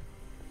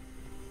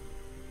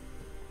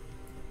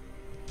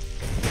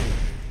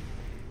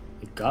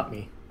 It got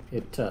me.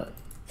 It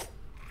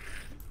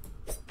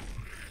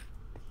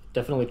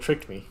definitely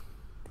tricked me.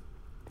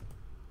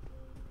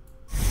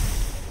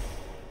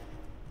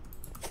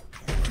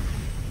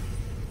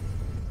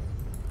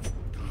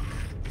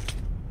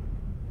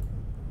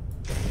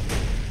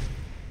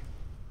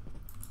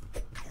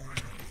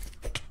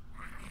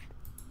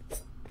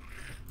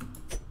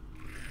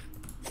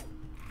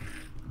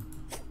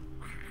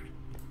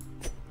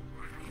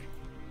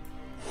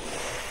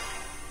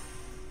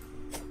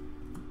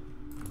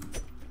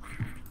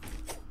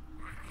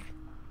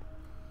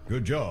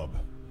 Good job.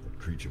 That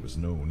creature was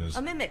known as...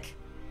 A mimic.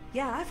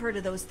 Yeah, I've heard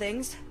of those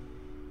things.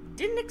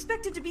 Didn't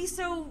expect it to be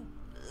so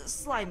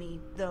slimy,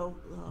 though.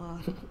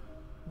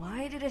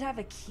 Why did it have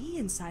a key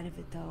inside of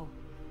it, though?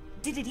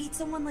 Did it eat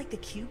someone like the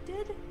cube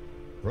did?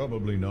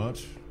 Probably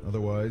not.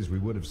 Otherwise, we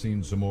would have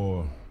seen some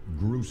more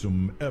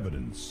gruesome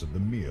evidence of the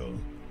meal.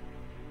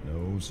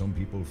 No, some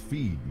people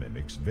feed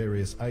mimics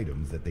various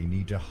items that they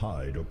need to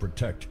hide or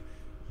protect.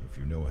 If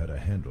you know how to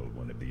handle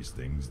one of these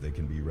things, they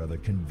can be rather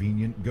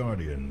convenient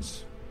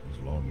guardians. As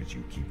long as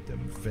you keep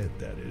them fed,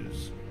 that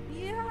is.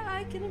 Yeah,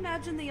 I can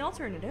imagine the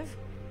alternative.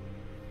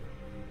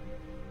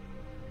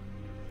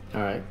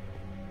 Alright.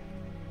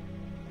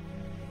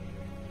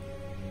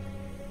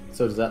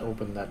 So does that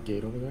open that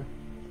gate over there?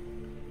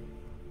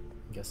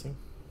 I'm guessing.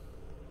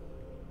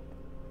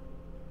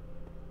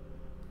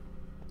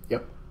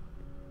 Yep.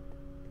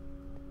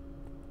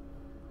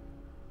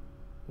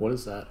 What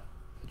is that?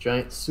 A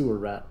giant sewer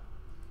rat.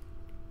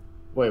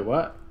 Wait,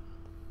 what?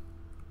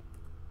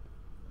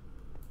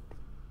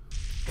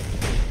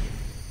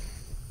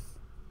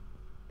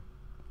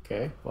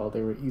 Okay, well,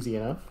 they were easy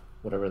enough,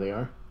 whatever they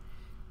are.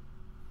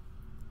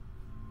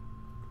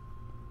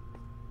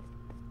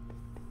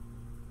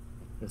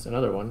 There's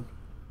another one.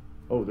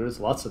 Oh, there's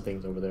lots of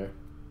things over there.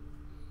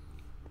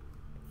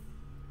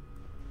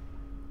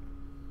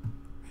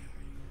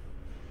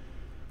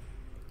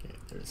 Okay,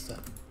 there's that.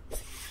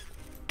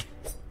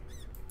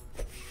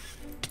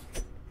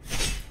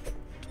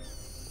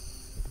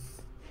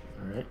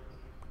 Alright.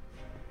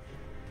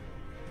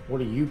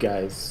 What are you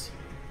guys?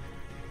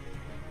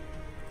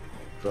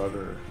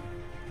 Drugger.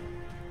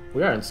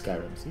 We are in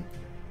Skyrim, see?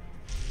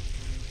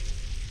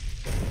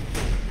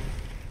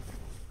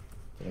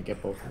 Did I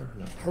get both of them?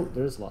 No. Oh,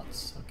 there's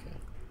lots. Okay.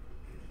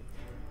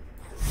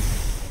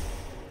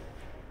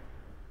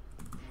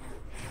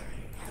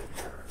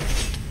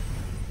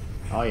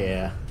 Oh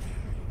yeah.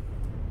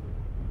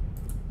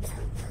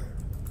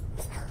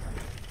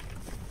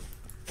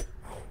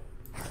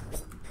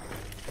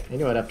 I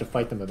knew I'd have to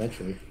fight them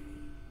eventually.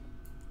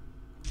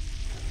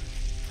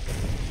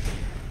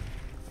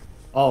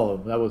 Oh,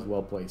 that was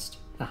well placed.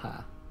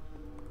 Haha.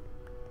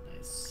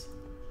 Nice.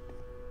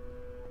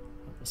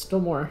 There's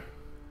still more.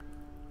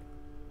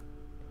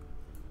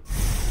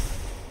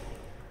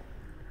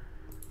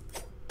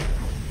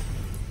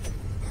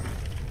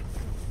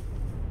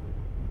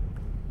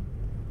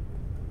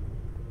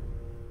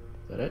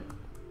 Is that it?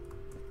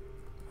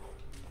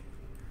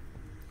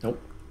 Nope.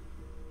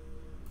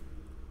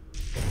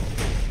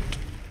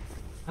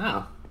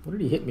 Ah, what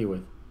did he hit me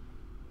with?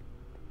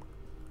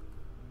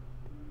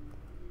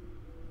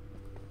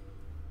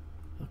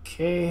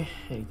 Okay,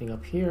 anything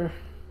up here?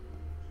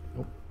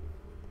 Nope.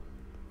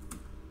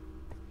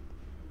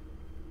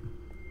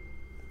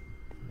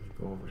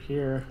 Go over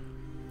here.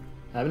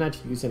 I haven't had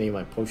to use any of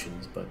my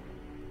potions, but...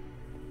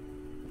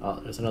 Oh,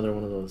 there's another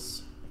one of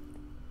those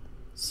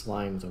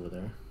slimes over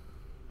there.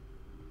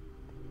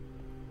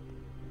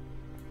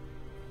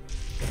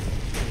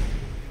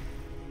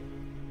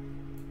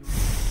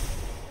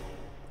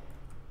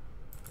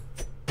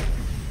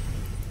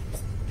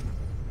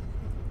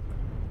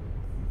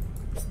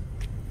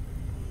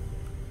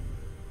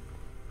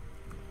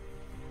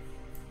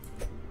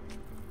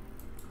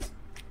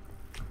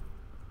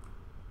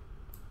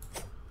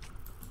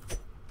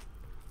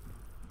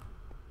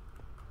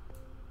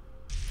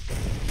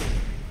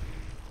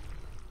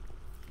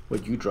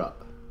 What'd you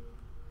drop?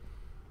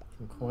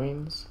 Some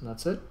coins, and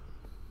that's it?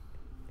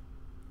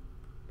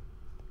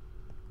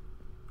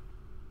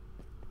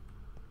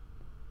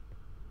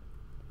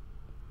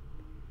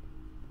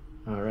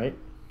 Alright.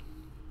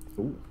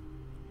 Ooh.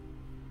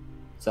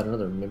 Is that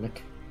another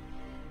mimic?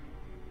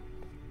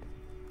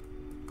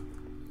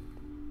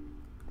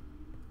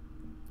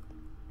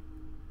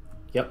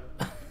 Yep.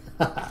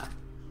 You're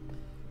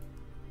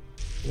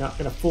not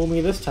gonna fool me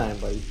this time,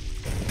 buddy.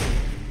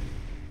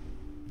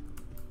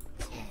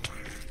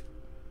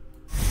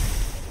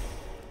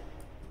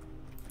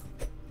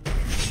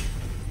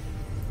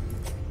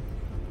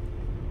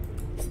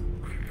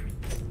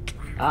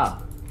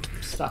 Ah,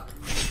 I'm stuck.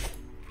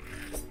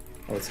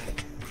 Oh, it's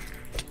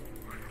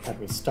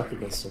had me stuck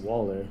against the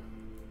wall there.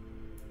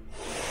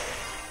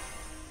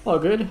 All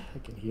good. I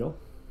can heal.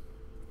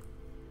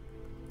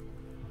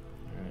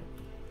 Alright.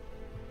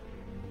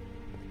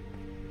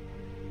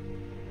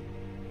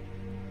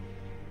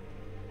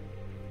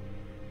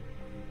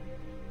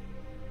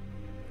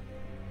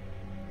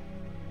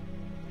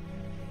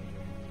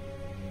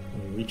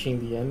 I'm reaching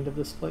the end of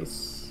this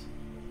place.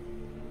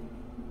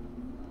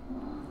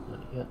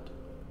 Not yet.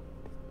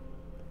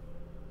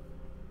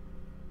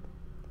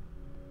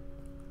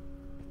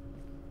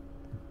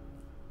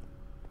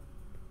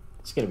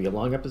 It's going to be a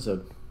long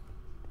episode.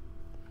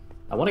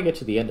 I want to get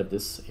to the end of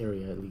this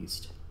area at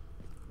least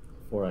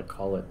before I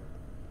call it.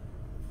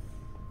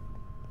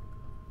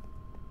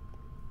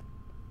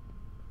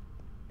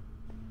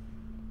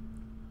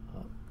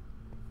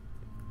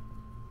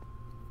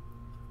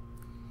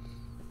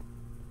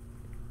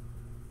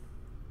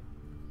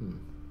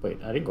 Wait,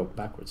 I didn't go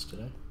backwards, did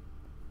I?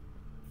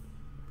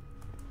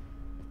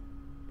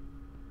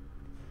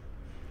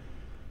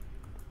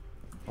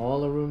 All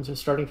the rooms are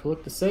starting to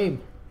look the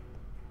same.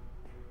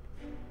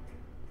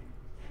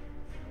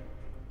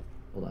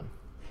 Hold on.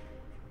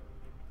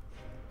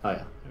 Oh yeah,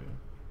 there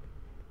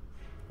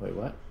we go. Wait,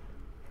 what?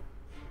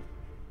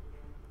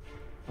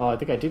 Oh, I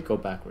think I did go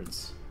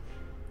backwards.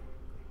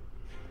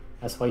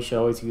 That's why you should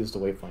always use the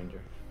Wayfinder.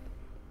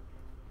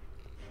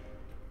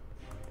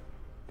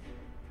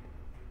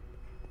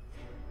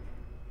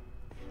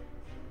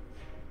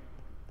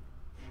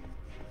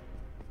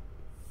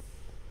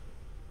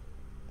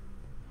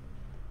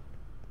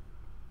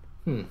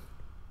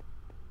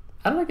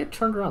 How did I get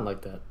turned around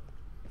like that?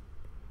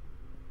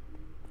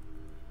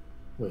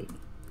 Wait.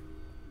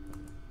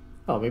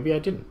 Oh, maybe I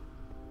didn't.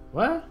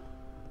 What? I'm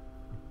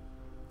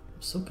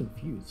so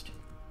confused.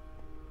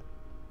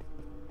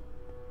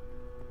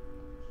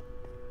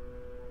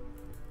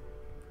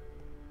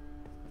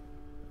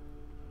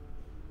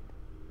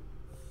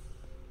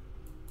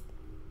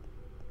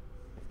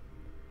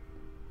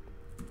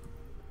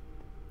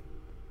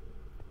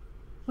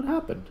 What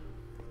happened?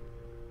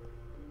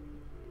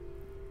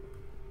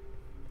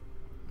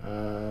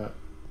 Am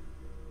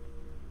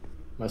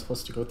I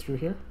supposed to go through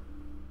here?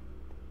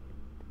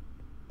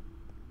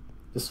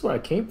 This is where I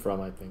came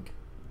from, I think.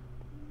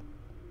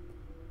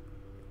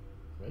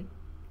 Right?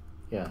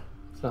 Yeah,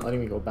 it's not letting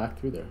me go back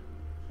through there.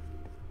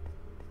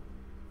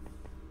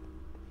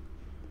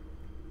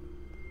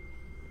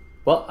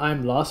 Well,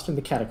 I'm lost in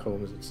the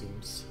catacombs, it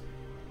seems.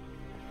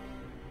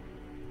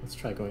 Let's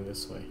try going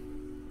this way.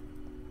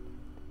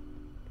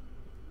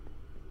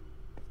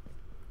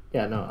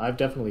 Yeah, no, I've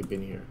definitely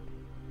been here.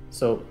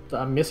 So,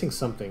 I'm missing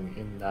something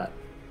in that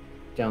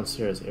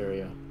downstairs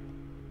area.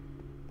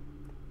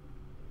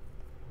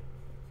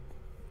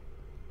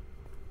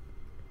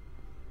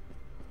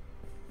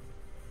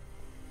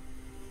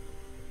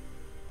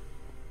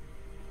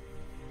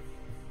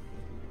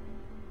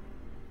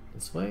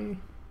 This way?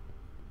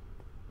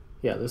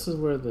 Yeah, this is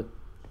where the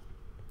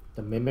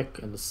mimic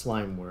and the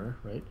slime were,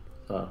 right?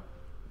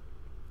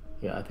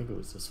 Yeah, I think it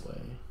was this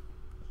way.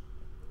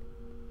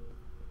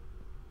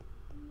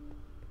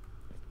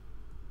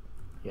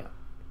 Yeah.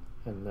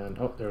 And then,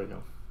 oh, there we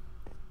go.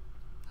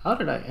 How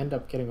did I end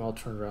up getting all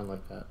turned around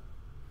like that?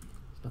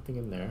 There's nothing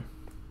in there.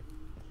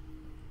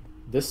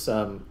 This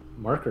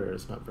marker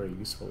is not very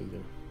useful either.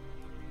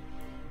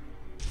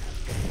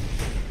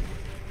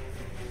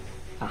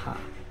 Haha.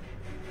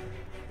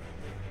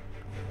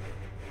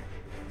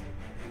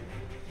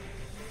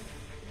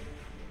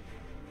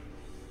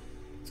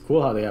 It's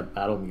cool how they have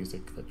battle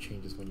music that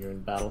changes when you're in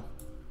battle.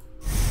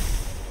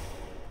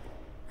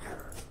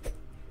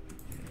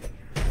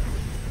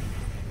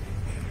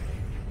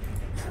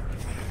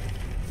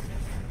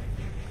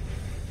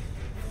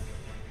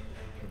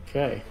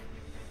 Okay.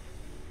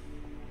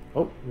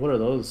 Oh, what are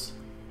those?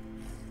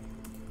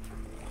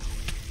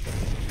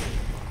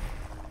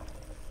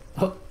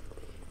 Oh,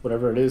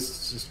 whatever it is,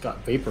 it's just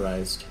got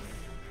vaporized.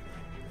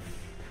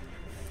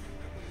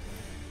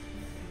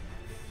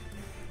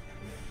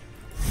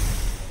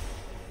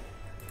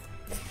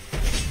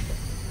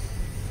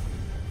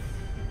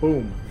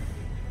 Boom.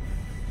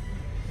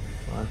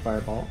 Come on,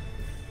 fireball.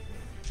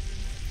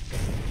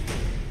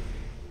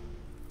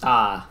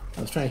 Ah,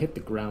 I was trying to hit the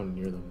ground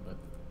near them, but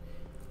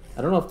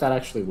I don't know if that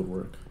actually would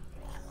work.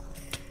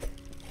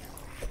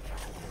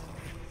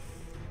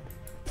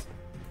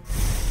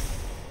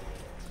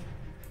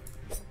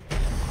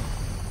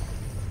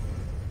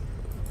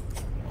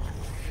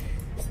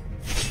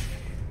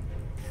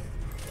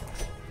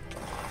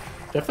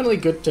 Definitely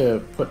good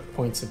to put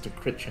points into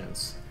crit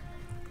chance.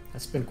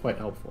 That's been quite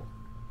helpful.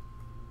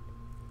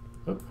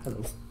 Oh,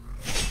 hello.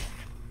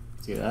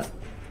 See that?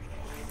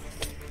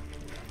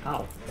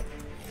 Ow.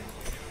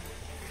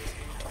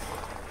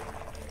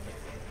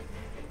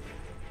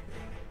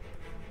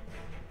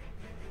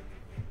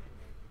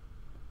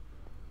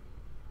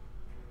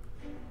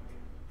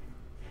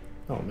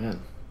 Oh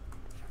man.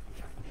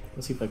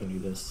 Let's see if I can do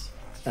this.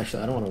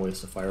 Actually, I don't want to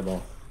waste a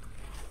fireball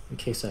in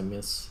case I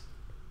miss.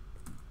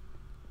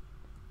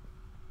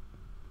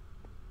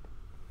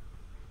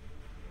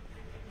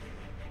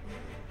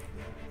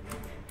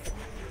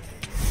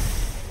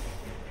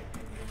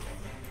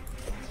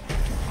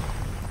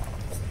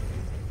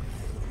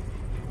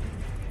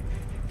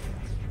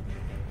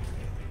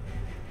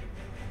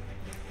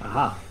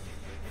 Aha.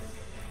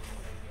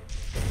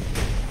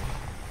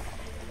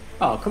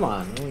 Oh, come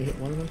on. I only hit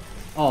one of them?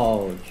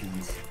 Oh,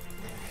 jeez.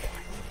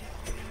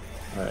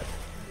 Alright.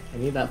 I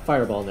need that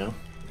fireball now.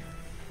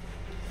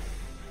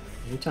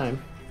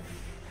 Anytime.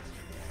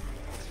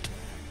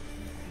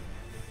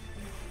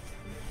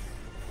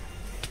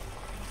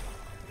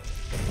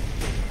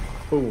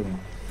 Boom.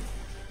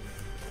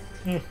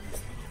 Eh.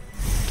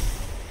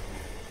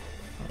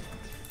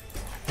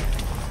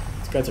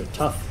 These guys are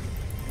tough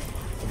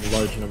in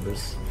large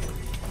numbers.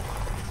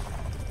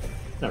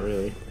 Not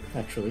really,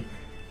 actually.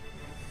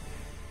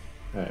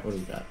 Alright, what do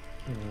we got?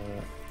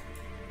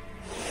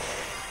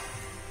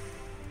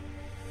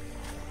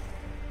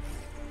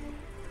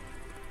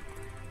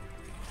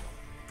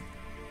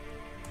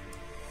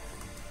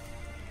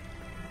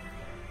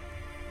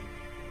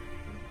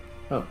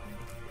 Oh.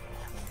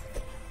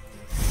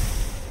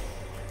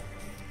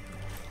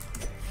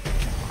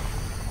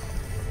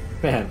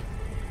 Man.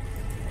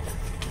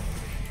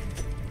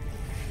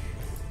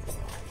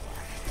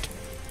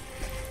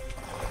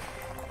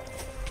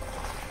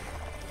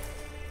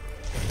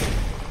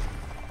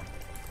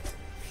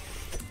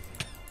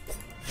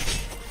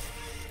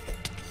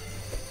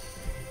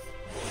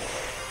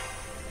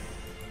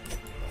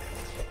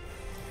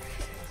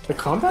 The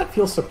combat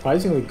feels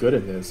surprisingly good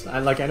in this. I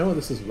know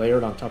this is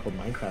layered on top of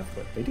Minecraft,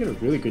 but they did a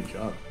really good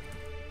job.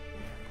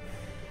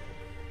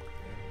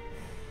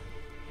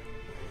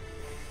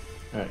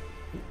 Alright.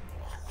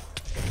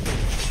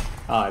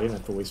 Ah, I didn't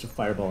have to waste a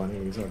fireball on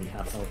him, he's already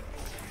half health.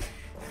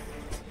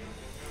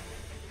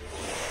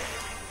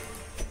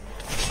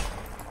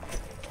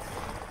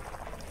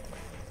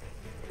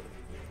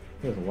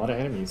 There's a lot of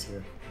enemies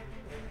here.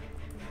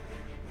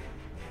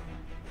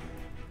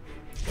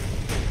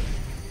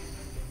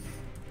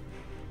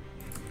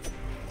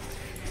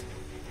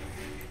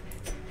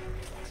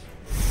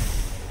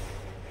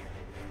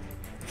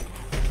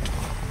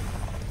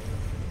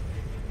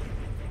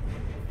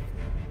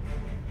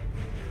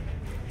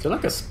 Is there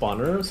like a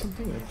spawner or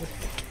something?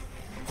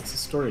 What's the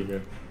story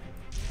here?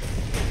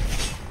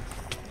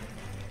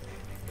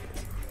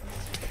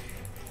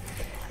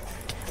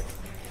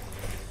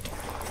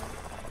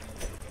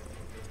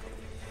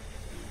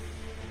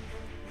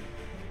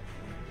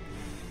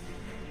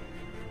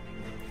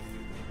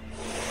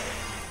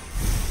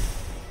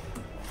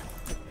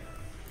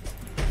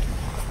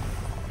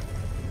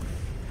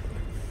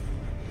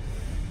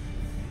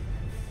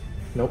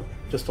 Nope,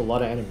 just a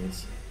lot of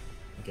enemies,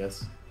 I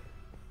guess.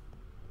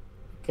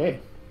 Okay.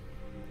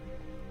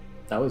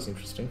 That was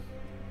interesting.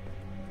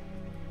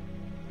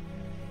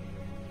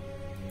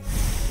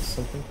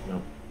 Something?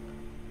 No.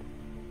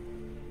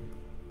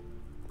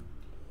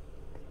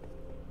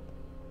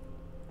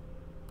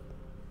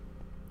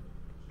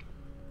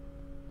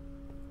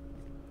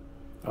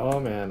 Oh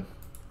man.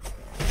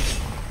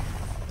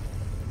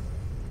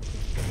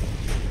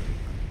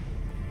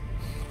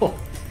 Oh,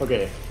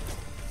 okay.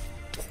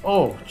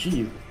 Oh,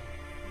 gee.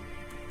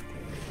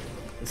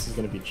 This is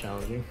gonna be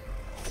challenging.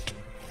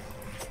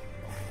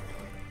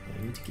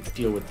 I need to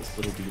deal with this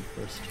little dude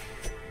first.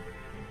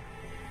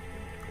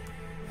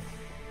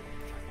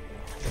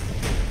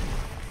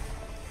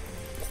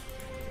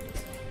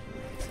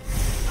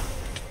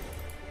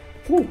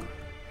 Woo!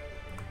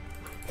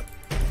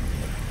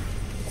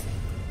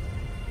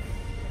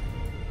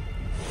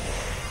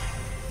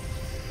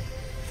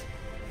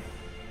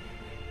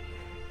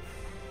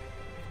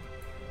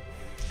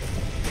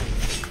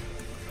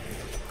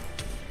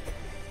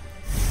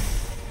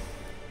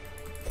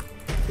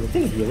 Did the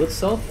thing heal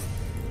itself?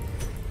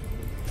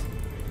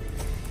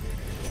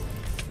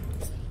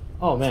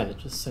 Oh man, it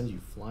just sends you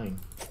flying.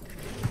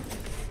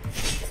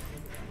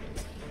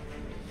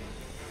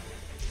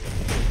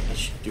 That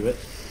should do it.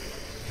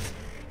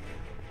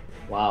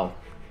 Wow.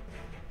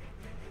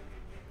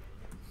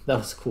 That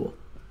was cool.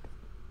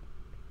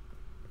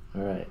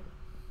 Alright.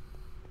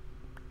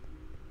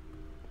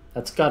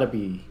 That's gotta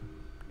be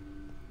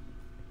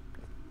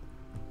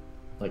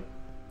like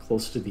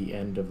close to the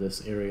end of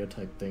this area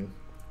type thing.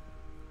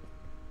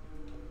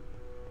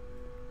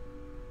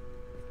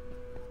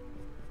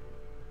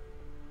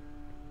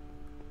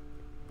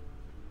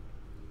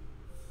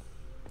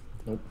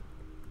 Nope.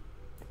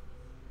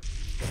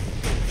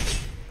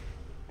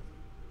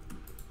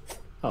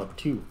 Oh,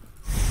 2.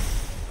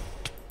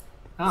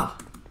 Ah!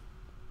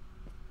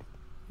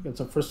 I think it's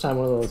the first time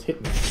one of those hit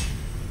me.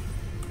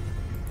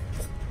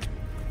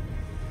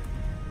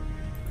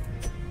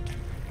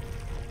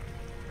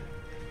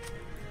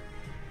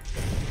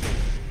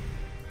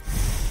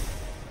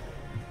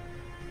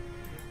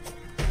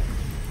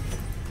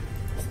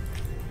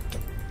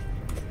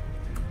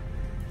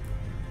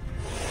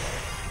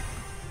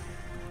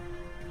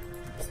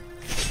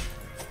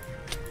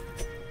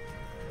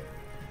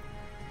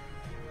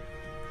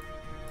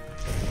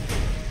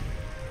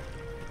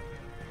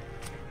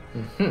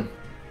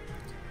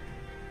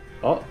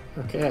 Oh,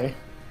 okay.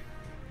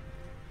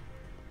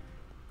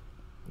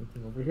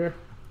 Anything over here?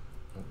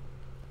 No.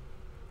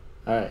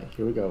 Alright,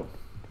 here we go.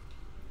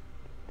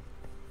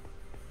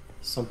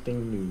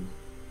 Something new.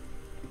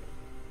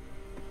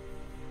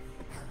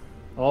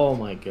 Oh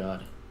my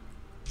god.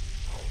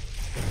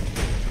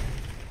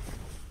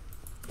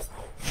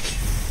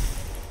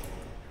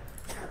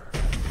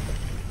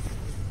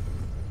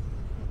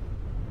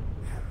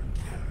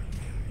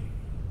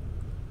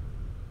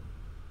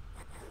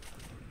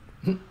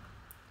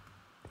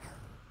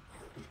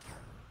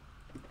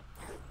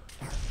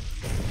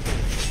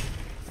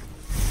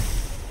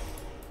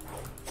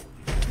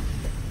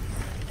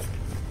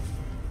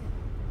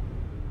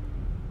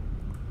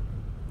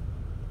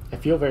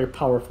 I feel very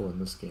powerful in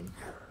this game.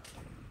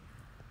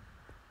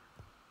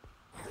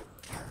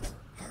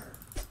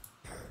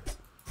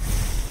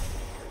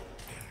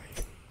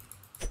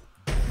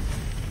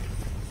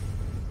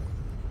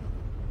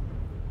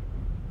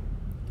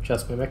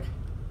 Chest mimic.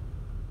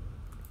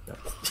 Yep.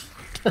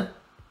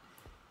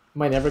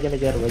 Am I never gonna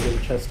get a regular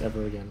chest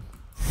ever again?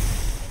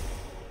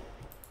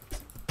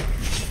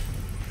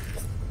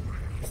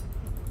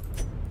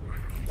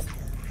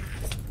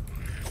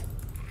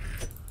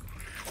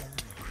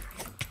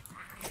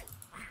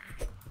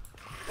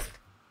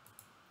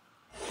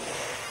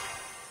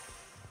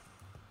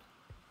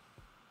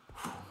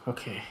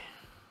 Okay.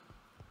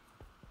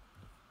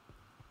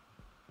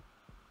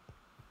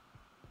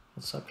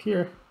 What's up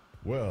here?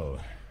 Well,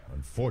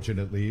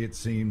 Unfortunately, it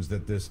seems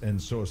that this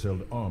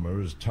ensorcelled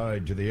armor is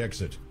tied to the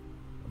exit.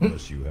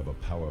 Unless you have a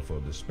powerful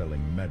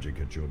dispelling magic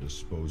at your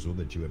disposal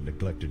that you have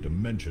neglected to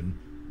mention,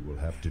 you will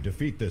have to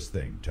defeat this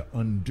thing to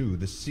undo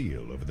the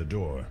seal over the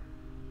door.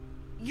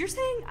 You're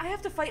saying I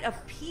have to fight a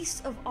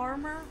piece of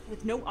armor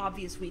with no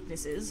obvious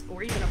weaknesses,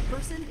 or even a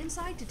person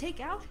inside to take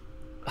out?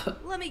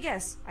 Let me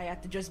guess, I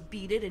have to just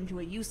beat it into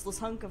a useless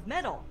hunk of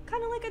metal,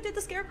 kind of like I did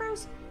the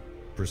scarecrows?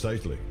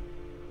 Precisely.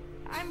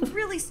 I'm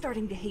really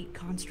starting to hate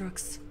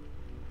constructs.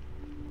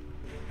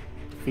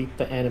 Defeat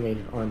the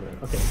animated armor.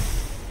 Okay.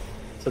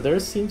 So there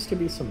seems to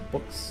be some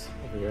books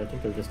over here. I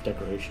think they're just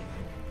decoration.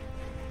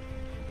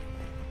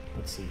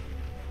 Let's see.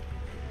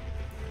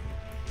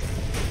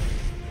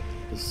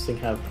 Does this thing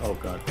have... Oh,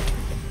 God.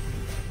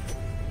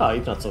 Oh,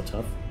 he's not so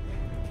tough.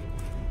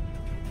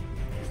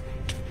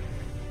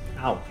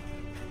 Ow.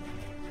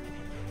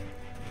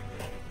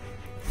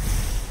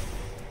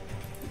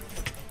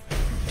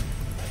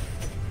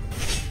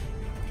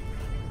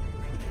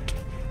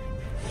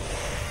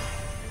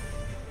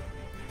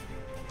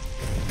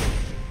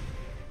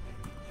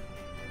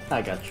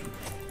 I got you.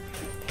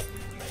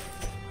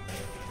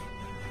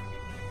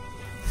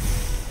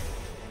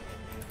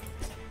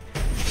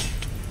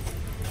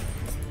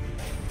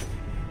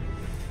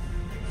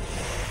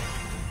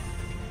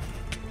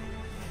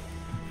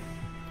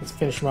 Let's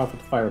finish him off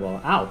with the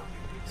fireball. Ow!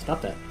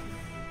 Stop that.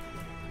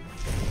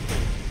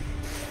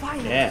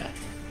 Finally! Yeah.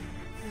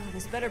 Oh,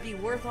 this better be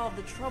worth all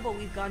the trouble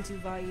we've gone to,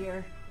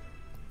 Vair.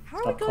 How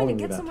are Stop we going to calling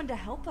me get that. someone to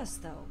help us,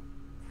 though?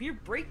 We're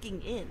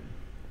breaking in.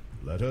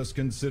 Let us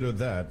consider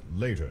that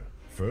later.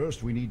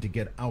 First, we need to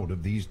get out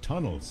of these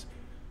tunnels.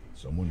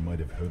 Someone might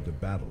have heard the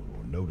battle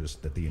or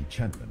noticed that the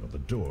enchantment on the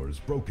door is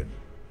broken.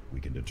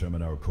 We can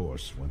determine our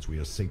course once we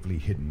are safely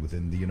hidden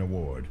within the inner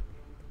ward.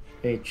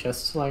 Hey,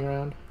 chests lying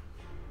around?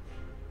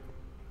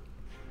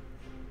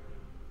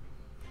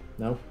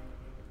 No?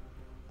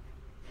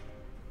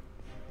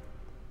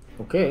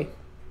 Okay.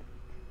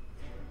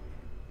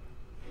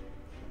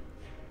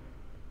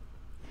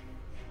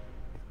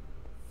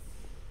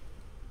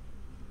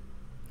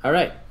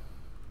 Alright.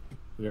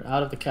 We are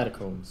out of the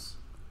catacombs.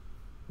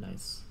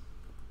 Nice.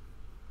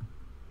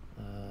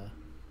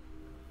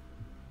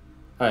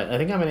 Alright, I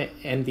think I'm going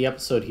to end the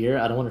episode here.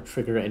 I don't want to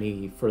trigger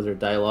any further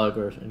dialogue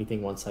or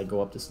anything once I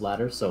go up this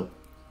ladder. So,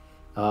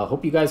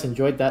 hope you guys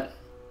enjoyed that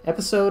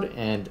episode,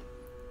 and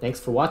thanks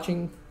for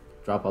watching.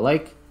 Drop a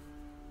like,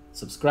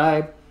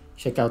 subscribe,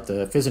 check out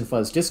the Fizz and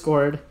Fuzz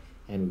Discord,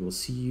 and we will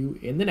see you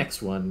in the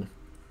next one.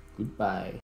 Goodbye.